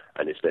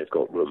 and if they've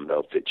got room,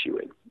 they'll fit you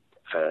in.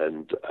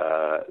 And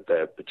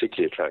they're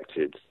particularly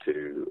attracted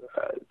to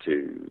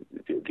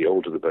the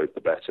older the boat,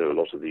 the better. A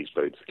lot of these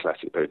boats, the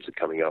classic boats, are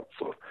coming up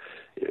for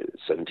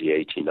 70,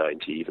 80,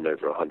 90, even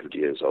over 100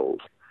 years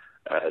old.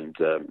 And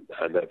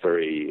they're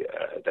very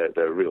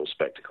they're a real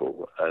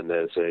spectacle. And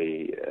there's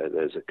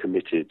a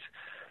committed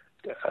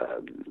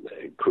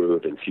crew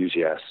of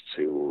enthusiasts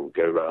who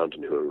go around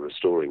and who are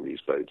restoring these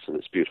boats, and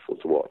it's beautiful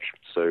to watch.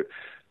 So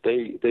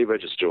they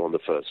register on the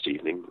first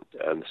evening,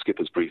 and the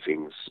skipper's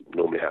briefings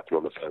normally happen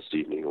on the first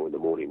evening or in the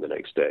morning the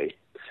next day.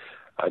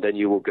 And then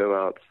you will go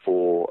out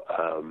for,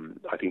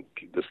 I think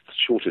the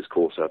shortest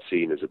course I've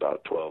seen is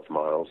about 12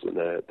 miles, and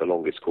the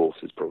longest course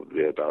is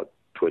probably about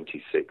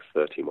 26,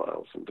 30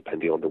 miles. And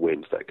depending on the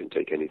wind, that can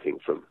take anything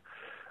from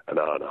an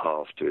hour and a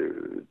half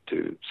to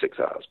 6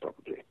 hours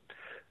probably.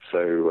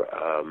 So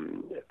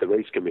the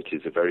race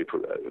committees are very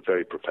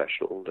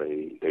professional.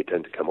 They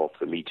tend to come off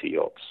the meter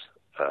yachts,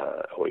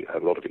 or you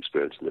have a lot of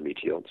experience in the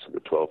meter yachts,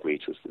 the 12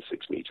 meters, the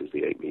 6 meters,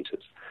 the 8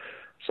 meters.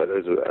 So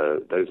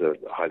those are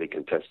highly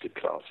contested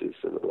classes,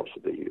 and a lot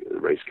of the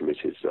race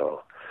committees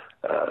are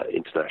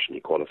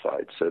internationally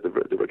qualified. So the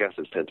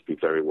regattas tend to be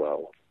very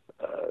well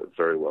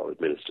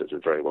administered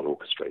and very well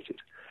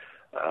orchestrated.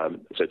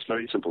 So it's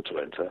very simple to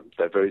enter.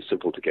 They're very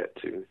simple to get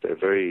to.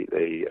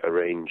 They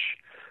arrange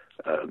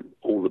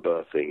all the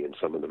berthing in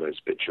some of the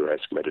most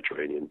picturesque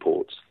Mediterranean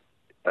ports,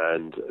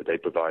 and they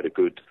provide a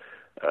good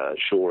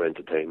shore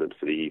entertainment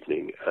for the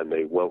evening, and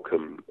they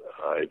welcome.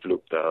 I've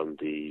looked down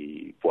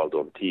the Voile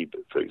d'Antibes,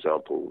 for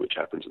example, which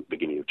happens at the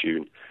beginning of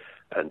June,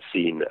 and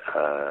seen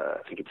I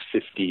think it's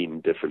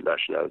 15 different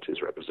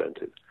nationalities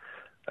represented,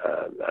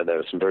 and there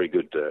are some very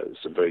good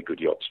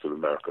yachts from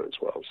America as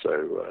well.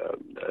 So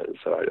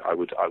I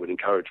would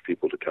encourage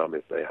people to come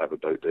if they have a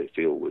boat they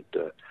feel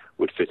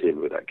would fit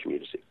in with that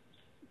community.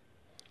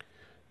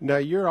 Now,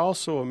 you're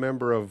also a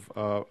member of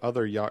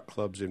other yacht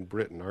clubs in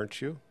Britain,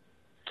 aren't you?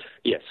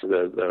 Yes,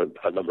 there are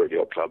a number of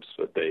yacht clubs,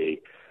 but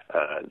they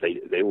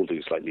all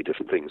do slightly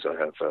different things. I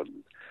have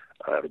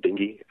a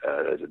dinghy.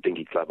 There's a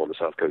dinghy club on the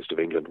south coast of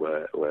England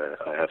where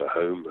I have a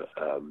home.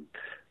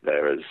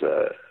 There is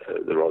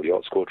the Royal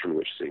Yacht Squadron,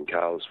 which is in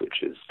Cowes,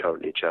 which is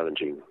currently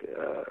challenging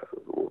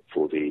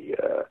for the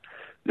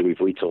Louis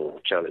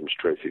Vuitton Challenge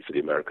Trophy for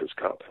the America's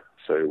Cup.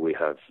 So we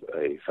have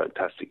a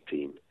fantastic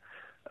team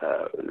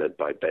led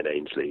by Ben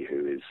Ainsley,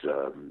 who's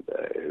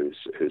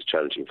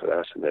challenging for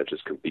that, and they've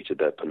just completed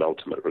their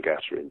penultimate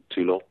regatta in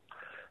Toulon,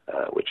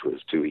 which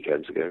was 2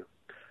 weekends ago.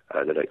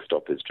 And the next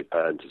stop is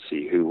Japan to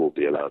see who will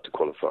be allowed to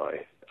qualify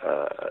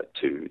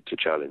to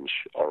challenge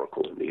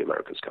Oracle in the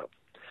America's Cup.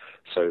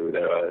 So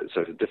there are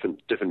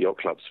different yacht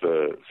clubs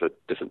for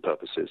different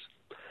purposes.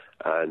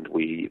 And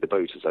the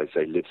boat, as I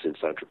say, lives in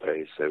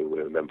Saint-Tropez, so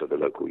we're a member of the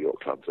local yacht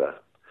club there.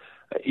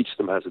 Each of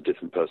them has a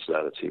different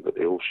personality, but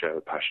they all share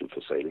a passion for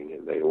sailing,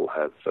 and they all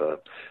have,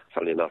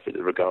 funnily enough,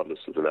 regardless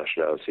of the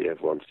nationality,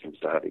 everyone seems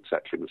to have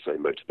exactly the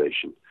same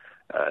motivation.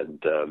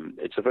 And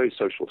it's a very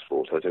social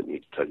sport. I don't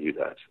need to tell you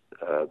that,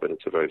 but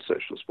it's a very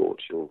social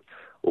sport. You'll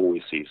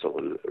always see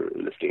someone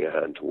lifting a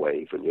hand to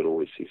wave, and you'll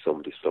always see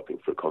somebody stopping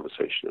for a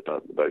conversation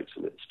about the boat,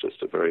 and it's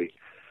just a very...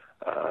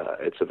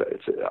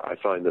 I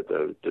find that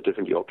the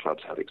different yacht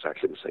clubs have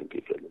exactly the same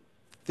people in them.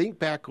 Think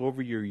back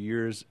over your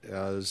years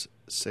as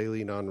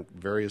sailing on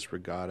various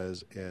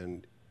regattas,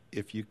 and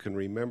if you can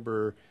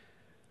remember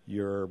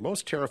your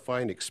most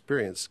terrifying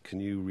experience, can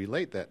you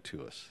relate that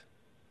to us?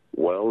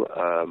 Well,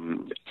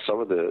 some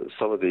of the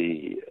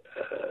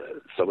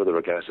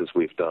regattas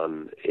we've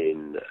done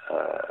in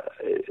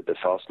the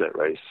Fastnet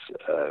race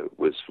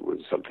was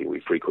something we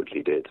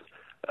frequently did.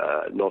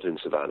 Not in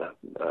Savannah.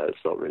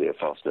 It's not really a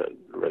Fastnet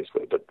race,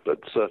 but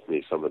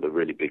certainly some of the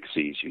really big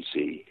seas you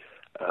see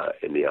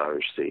in the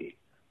Irish Sea.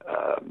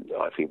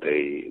 I think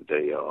they're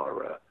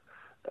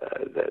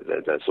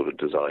sort of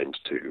designed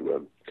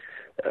to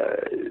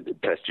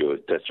test your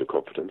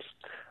confidence.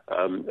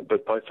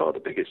 But by far the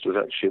biggest was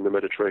actually in the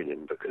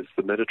Mediterranean, because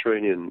the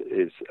Mediterranean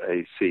is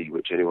a sea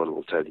which anyone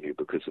will tell you,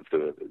 because of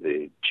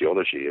the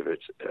geology of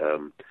it.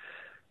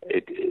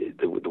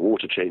 The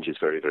water changes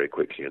very, very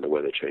quickly, and the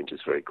weather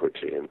changes very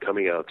quickly. And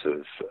coming out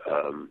of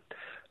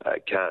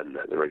Cannes,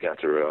 the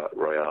Regatta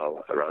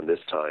Royale, around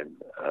this time,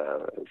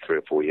 3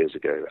 or 4 years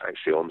ago,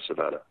 actually on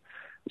Savannah,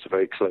 it's a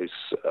very close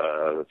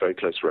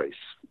race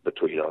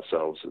between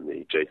ourselves and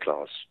the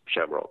J-Class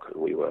Shamrock,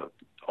 and we were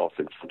off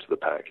in front of the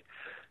pack,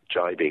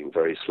 jibing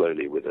very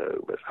slowly with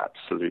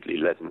absolutely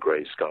leaden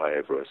grey sky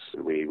over us,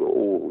 and we were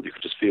all, you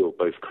could just feel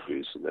both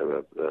crews, and there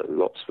were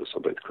lots of us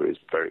on both crews,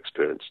 very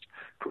experienced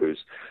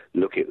crews,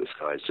 looking at the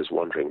skies, just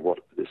wondering what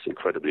this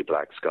incredibly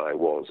black sky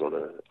was on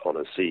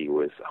a sea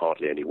with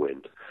hardly any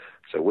wind.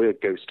 So we're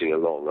ghosting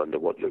along under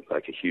what looked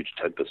like a huge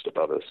tempest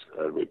above us,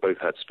 and we both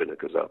had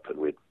spinnakers up, and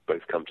we'd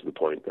both come to the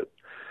point that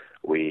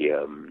we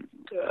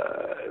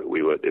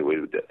were at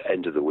the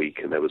end of the week,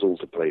 and there was all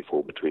to play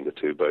for between the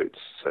two boats,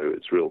 so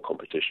it's real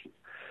competition.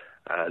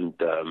 And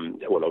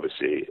well,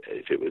 obviously,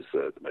 if it was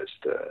the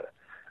most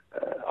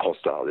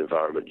hostile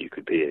environment you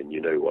could be in.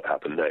 You know what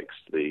happened next.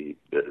 The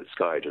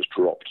sky just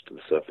dropped to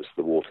the surface of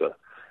the water.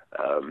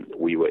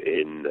 We were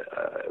in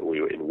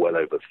well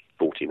over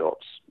 40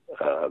 knots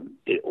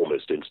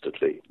almost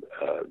instantly.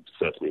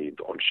 Certainly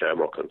on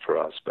Shamrock and for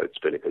us, both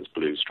spinnakers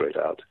blew straight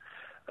out.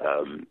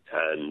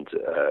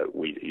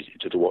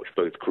 To watch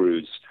both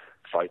crews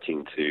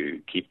fighting to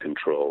keep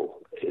control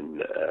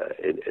in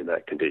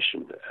that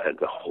condition, and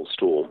the whole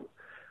storm,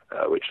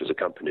 which was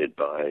accompanied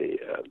by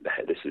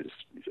this is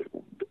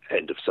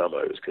end of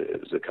summer.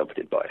 It was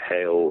accompanied by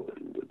hail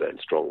and then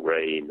strong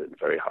rain and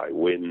very high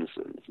winds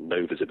and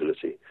no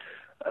visibility.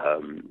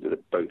 The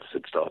boats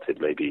had started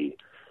maybe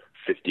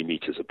 50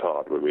 meters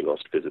apart when we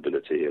lost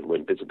visibility, and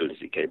when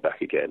visibility came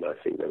back again, I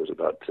think there was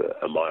about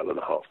a mile and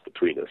a half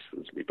between us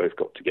as we both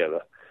got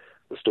together.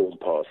 The storm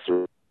passed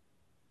through,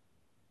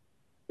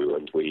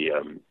 and we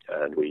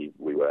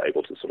were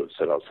able to sort of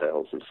set our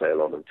sails and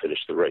sail on and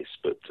finish the race.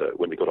 But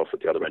when we got off at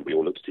the other end, we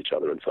all looked at each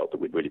other and felt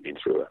that we'd really been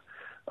through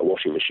a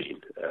washing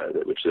machine,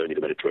 which only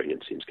the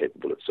Mediterranean seems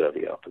capable of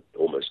serving up at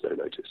almost no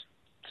notice.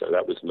 So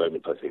that was the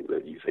moment, I think,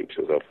 that you think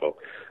to yourself, well,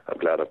 I'm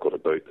glad I've got a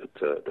boat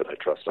that I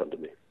trust under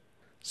me.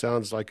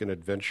 Sounds like an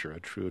adventure, a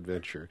true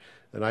adventure.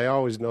 And I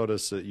always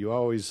notice that you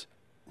always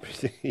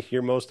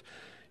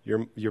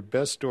your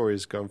best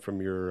stories come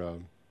from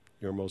your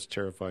most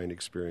terrifying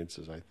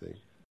experiences, I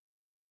think.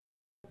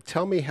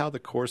 Tell me how the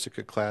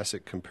Corsica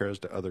Classic compares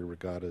to other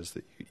regattas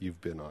that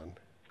you've been on.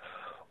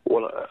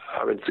 Well,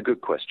 I mean, it's a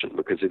good question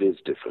because it is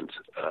different.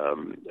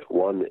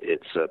 One,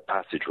 it's a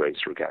passage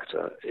race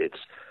regatta.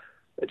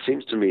 It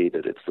seems to me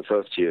that it's the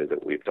first year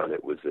that we've done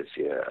it was this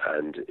year,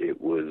 and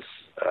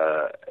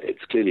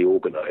it's clearly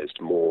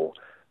organized more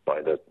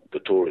by the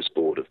tourist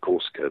board of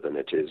Corsica than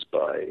it is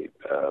by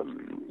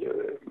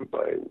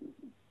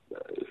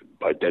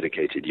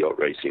dedicated yacht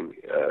racing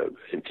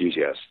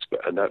enthusiasts,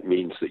 and that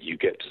means that you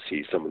get to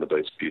see some of the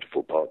most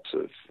beautiful parts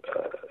of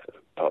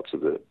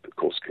the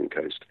Corsican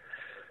coast.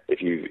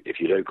 If you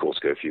know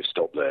Corsica, if you've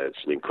stopped there,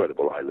 it's an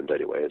incredible island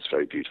anyway. It's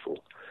very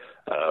beautiful.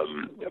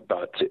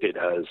 But it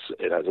has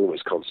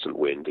almost constant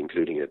wind,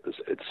 including at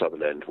its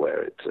southern end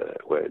where it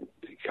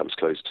comes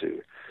close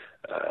to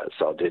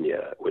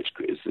Sardinia, which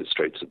is the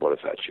Straits of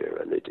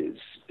Bonifacio, and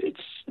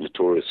it's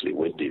notoriously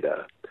windy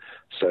there.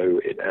 So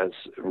it has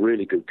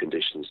really good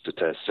conditions to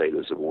test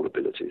sailors of all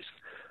abilities.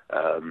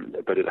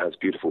 But it has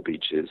beautiful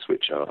beaches,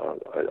 which are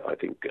I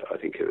think are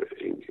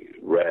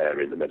rare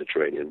in the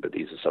Mediterranean, but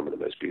these are some of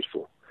the most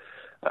beautiful.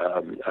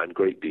 And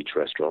great beach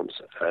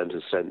restaurants, and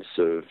a sense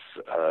of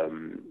a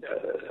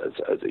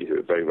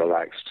very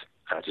relaxed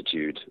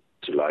attitude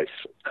to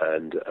life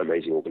and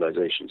amazing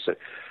organization. So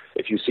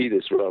if you see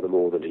this rather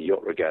more than a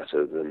yacht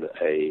regatta than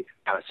a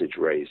passage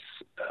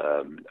race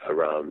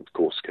around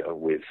Corsica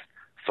with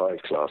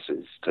 5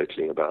 classes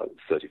totaling about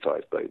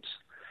 35 boats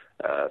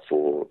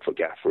for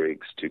gaff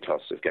rigs, 2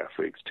 classes of gaff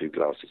rigs, 2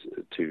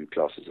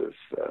 classes of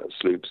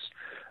sloops,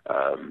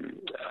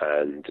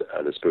 and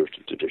a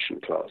spiritual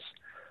tradition class.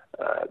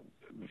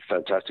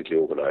 Fantastically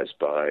organized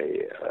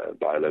by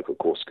a local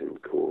Corsican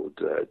called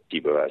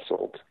Thibaut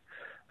Assault,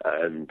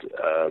 and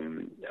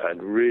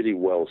really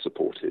well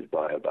supported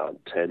by about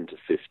 10 to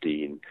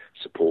 15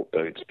 support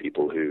boats,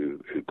 people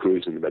who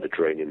cruise in the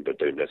Mediterranean but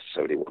don't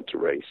necessarily want to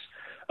race,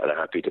 and are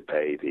happy to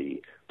pay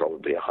the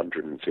probably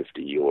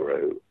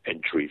 €150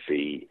 entry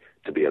fee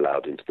to be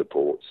allowed into the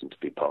ports and to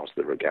be part of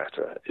the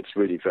regatta. It's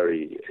really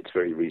very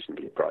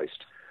reasonably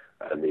priced,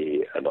 and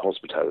the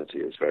hospitality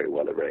is very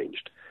well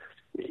arranged.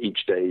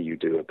 Each day you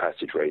do a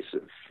passage race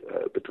of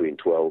between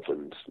 12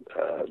 and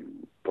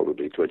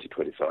probably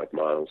 20-25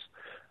 miles.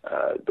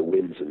 The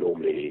winds are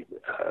normally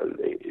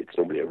it's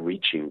normally a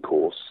reaching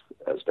course,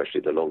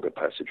 especially the longer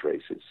passage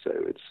races. So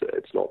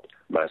it's not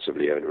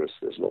massively onerous.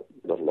 There's not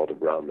a lot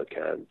of round the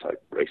can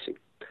type racing,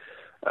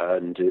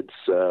 and the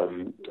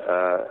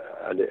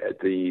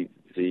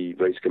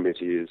race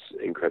committee is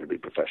incredibly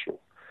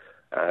professional.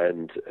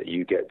 And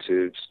you get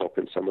to stop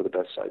in some of the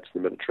best sites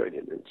in the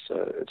Mediterranean.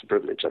 It's a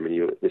privilege. I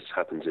mean, this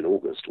happens in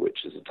August,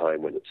 which is a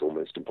time when it's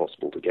almost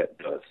impossible to get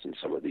berths in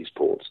some of these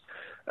ports.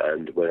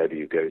 And whenever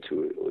you go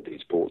to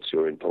these ports,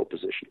 you're in pole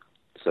position.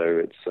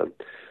 So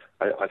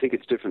I think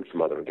it's different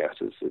from other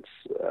regattas.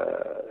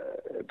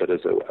 But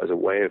as a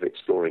way of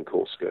exploring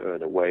Corsica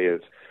and a way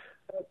of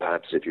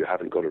perhaps if you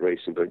haven't got a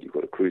racing boat, you've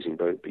got a cruising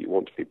boat, but you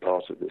want to be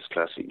part of this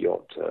classic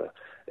yacht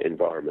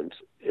environment.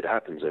 It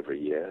happens every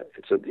year.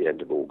 It's at the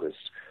end of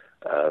August,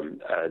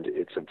 and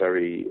it's a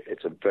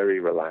very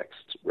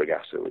relaxed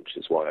regatta, which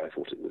is why I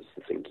thought it was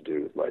the thing to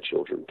do with my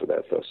children for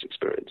their first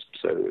experience.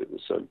 So it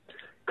was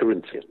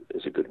Corinthian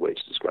is a good way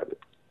to describe it.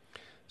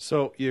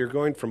 So you're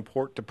going from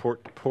port to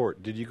port to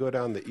port. Did you go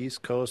down the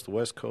East Coast, the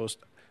West Coast?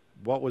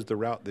 What was the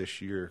route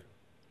this year?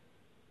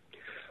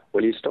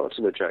 Well, you start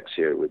in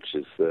Ajaccio, which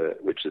is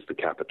the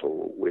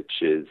capital,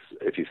 which is,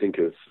 if you think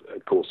of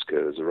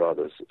Corsica as a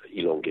rather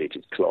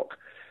elongated clock,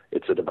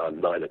 it's at about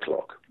 9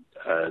 o'clock.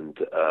 And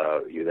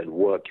you then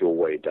work your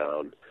way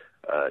down.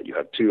 You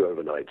have 2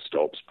 overnight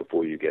stops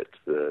before you get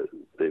to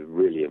the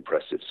really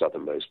impressive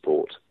southernmost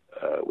port,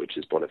 which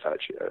is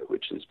Bonifacio,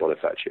 which is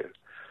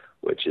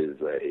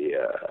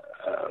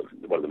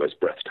one of the most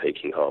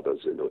breathtaking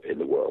harbors in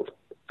the world.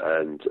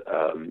 And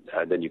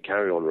then you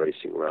carry on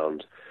racing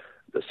around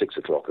the 6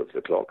 o'clock of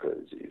the clock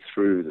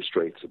through the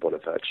Straits of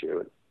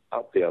Bonifacio and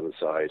up the other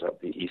side, up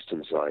the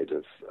eastern side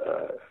of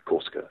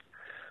Corsica.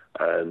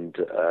 And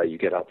you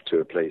get up to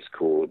a place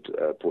called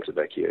Porto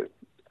Vecchio,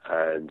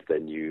 and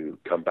then you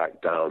come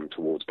back down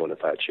towards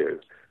Bonifacio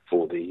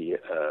for the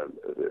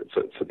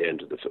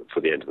end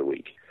of the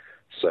week.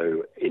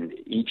 So in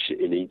each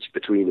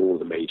between all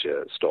the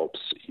major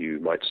stops, you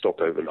might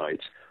stop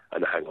overnight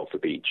and hang off the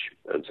beach,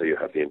 and so you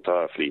have the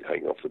entire fleet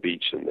hanging off the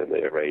beach, and then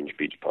they arrange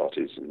beach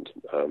parties, and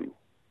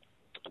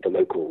the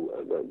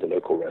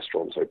local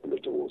restaurants open the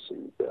doors,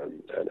 and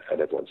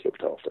everyone's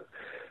looked after.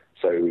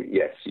 So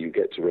yes, you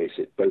get to race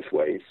it both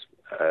ways,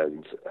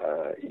 and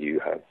you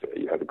have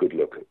a good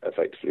look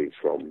effectively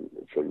from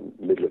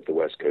middle of the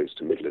west coast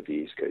to middle of the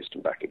east coast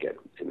and back again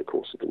in the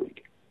course of the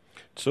week.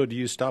 So do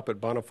you stop at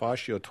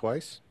Bonifacio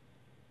twice?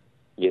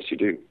 Yes, you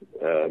do.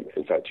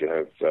 In fact, you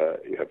have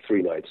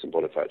 3 nights in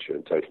Bonifacio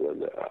in total,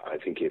 and I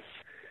think if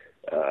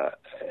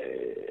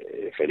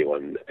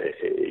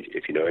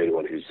you know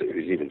anyone who's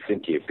even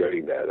thinking of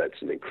going there,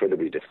 that's an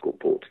incredibly difficult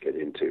port to get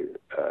into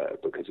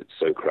because it's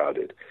so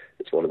crowded.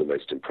 It's one of the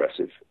most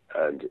impressive,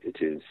 and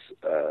it's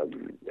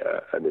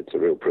a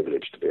real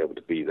privilege to be able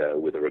to be there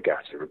with a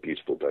regatta of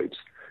beautiful boats,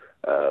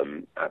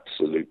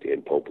 absolutely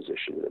in pole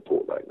position in a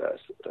port like that,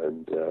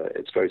 and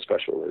it's very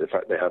special. And in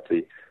fact, they have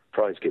the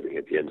prize giving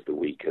at the end of the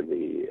week and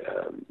the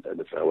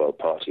farewell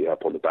party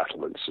up on the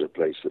battlements in a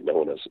place that no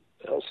one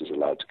else is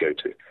allowed to go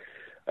to.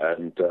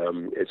 And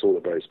it's all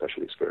a very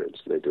special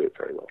experience, and they do it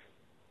very well.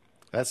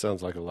 That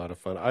sounds like a lot of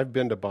fun. I've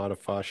been to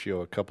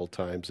Bonifacio a couple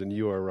times, and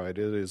you are right.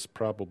 It is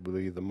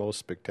probably the most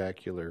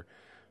spectacular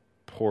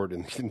port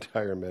in the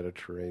entire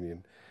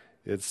Mediterranean.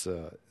 It's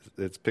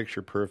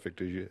picture perfect.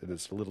 And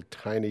it's a little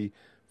tiny,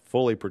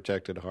 fully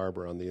protected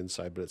harbor on the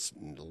inside, but it's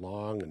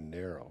long and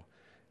narrow,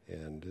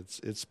 and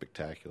it's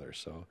spectacular.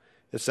 So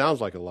it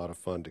sounds like a lot of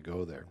fun to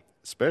go there,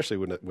 especially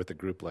with a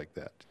group like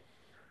that.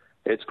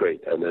 It's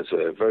great, and there's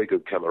a very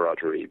good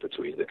camaraderie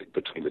between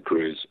the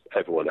crews.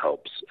 Everyone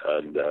helps,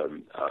 and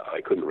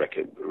I couldn't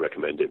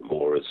recommend it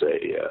more as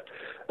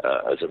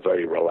a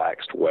very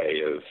relaxed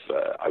way of,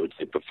 I would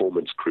say,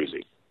 performance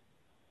cruising.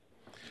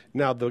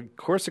 Now, the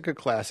Corsica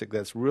Classic,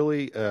 that's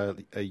really a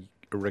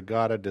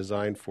regatta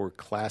designed for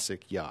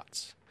classic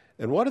yachts.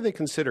 And what do they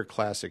consider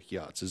classic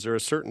yachts? Is there a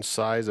certain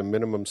size, a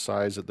minimum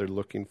size that they're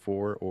looking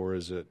for, or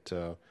is it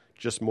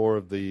just more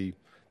of the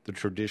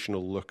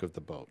traditional look of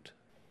the boat?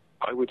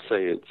 I would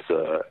say it's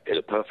in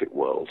a perfect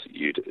world,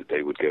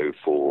 they would go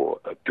for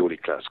purely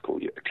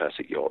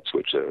classic yachts,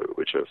 which are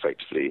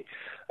effectively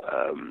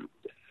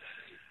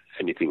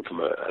anything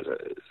from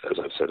as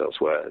I've said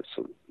elsewhere,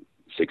 some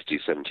 60,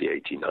 70,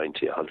 80,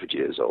 90, 100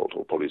 years old,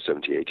 or probably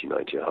 70, 80,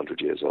 90, 100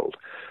 years old.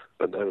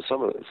 But there are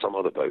some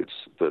other boats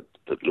that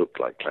look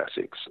like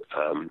classics,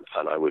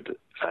 and I would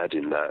add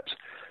in that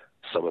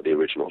some of the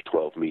original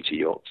 12-meter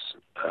yachts,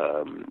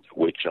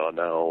 which are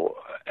now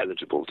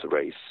eligible to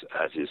race,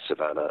 as is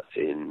Savannah,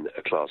 in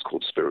a class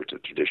called Spirit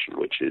of Tradition,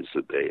 which is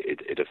that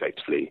it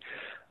effectively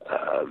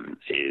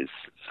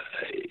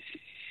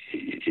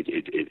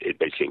it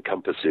basically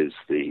encompasses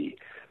the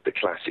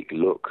classic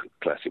look,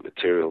 classic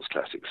materials,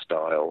 classic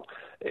style.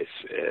 If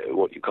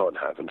what you can't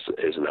have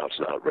is an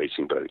out-and-out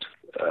racing boat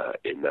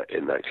in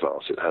that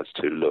class, it has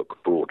to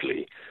look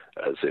broadly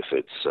as if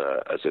it's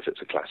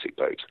a classic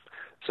boat.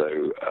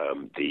 So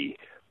the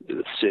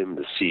CIM,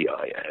 the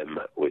CIM,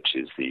 which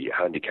is the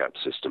handicap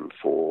system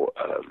for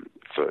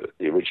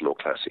the original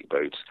classic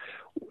boats,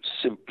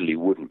 simply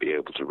wouldn't be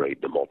able to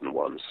rate the modern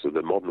ones. So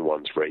the modern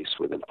ones race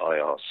with an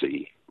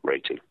IRC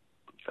rating.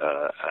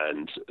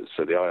 And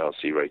so the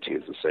IRC rating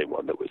is the same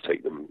one that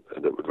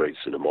would race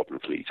in a modern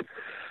fleet.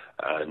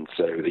 And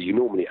so you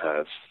normally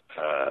have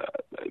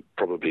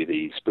probably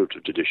the Spirit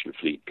of Tradition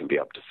fleet can be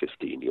up to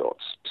 15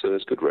 yachts. So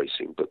there's good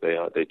racing, but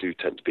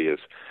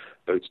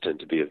boats tend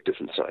to be of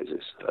different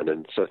sizes. And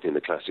then certainly in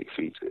the classic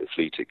fleet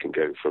it can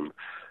go from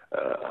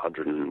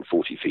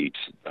 140 feet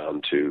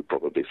down to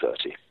probably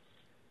 30.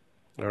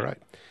 All right.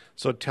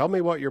 So tell me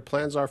what your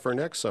plans are for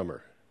next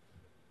summer.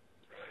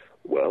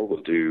 Well,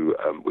 we'll do.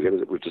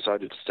 We've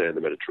decided to stay in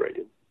the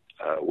Mediterranean.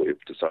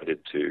 We've decided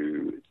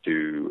to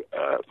do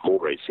more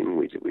racing.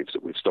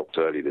 We've stopped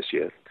early this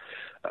year,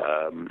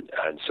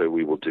 and so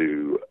we will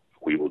do.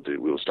 We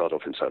will start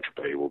off in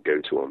Saint-Tropez. We'll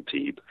go to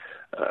Antibes.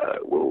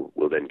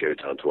 We'll then go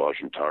down to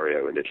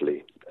Argentario in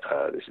Italy.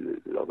 This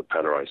is on the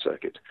Panerai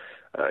circuit.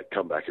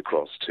 Come back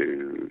across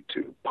to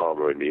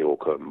Palma and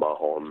Mallorca,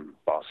 Mahon,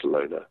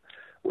 Barcelona.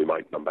 We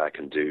might come back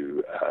and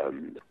do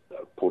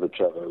Porto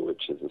Trevo,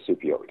 which is a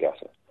super yacht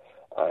regatta.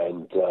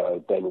 And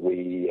then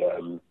we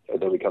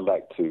come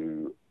back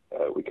to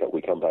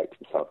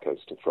the south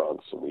coast of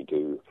France, and we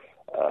do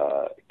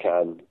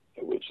Cannes,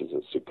 which is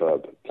a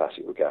superb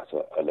classic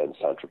regatta, and then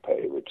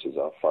Saint-Tropez, which is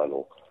our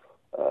final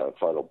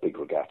big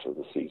regatta of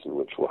the season,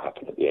 which will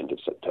happen at the end of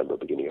September,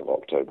 beginning of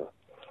October.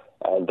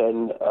 And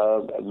then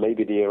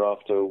maybe the year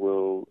after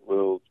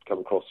we'll come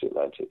across the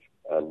Atlantic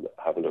and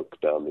have a look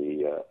down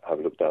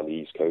the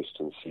East Coast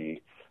and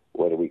see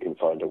whether we can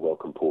find a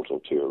welcome port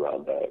or two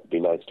around there. It'd be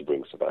nice to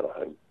bring Savannah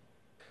home.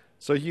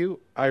 So Hugh,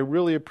 I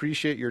really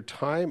appreciate your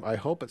time. I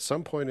hope at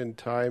some point in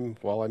time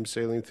while I'm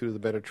sailing through the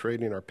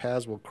Mediterranean, our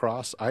paths will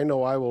cross. I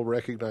know I will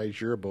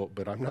recognize your boat,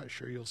 but I'm not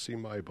sure you'll see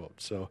my boat.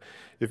 So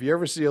if you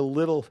ever see a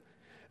little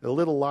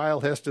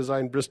Lyle Hess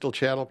designed Bristol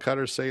Channel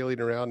cutter sailing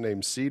around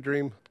named Sea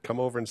Dream, come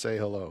over and say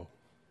hello.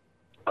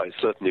 I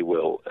certainly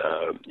will.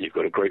 You've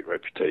got a great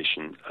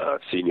reputation.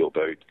 I've seen your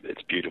boat.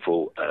 It's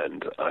beautiful,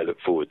 and I look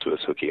forward to us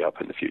hooking up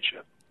in the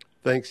future.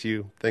 Thanks,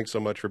 Hugh. Thanks so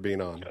much for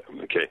being on.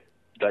 Okay.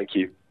 Thank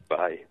you.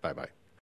 Bye. Bye-bye.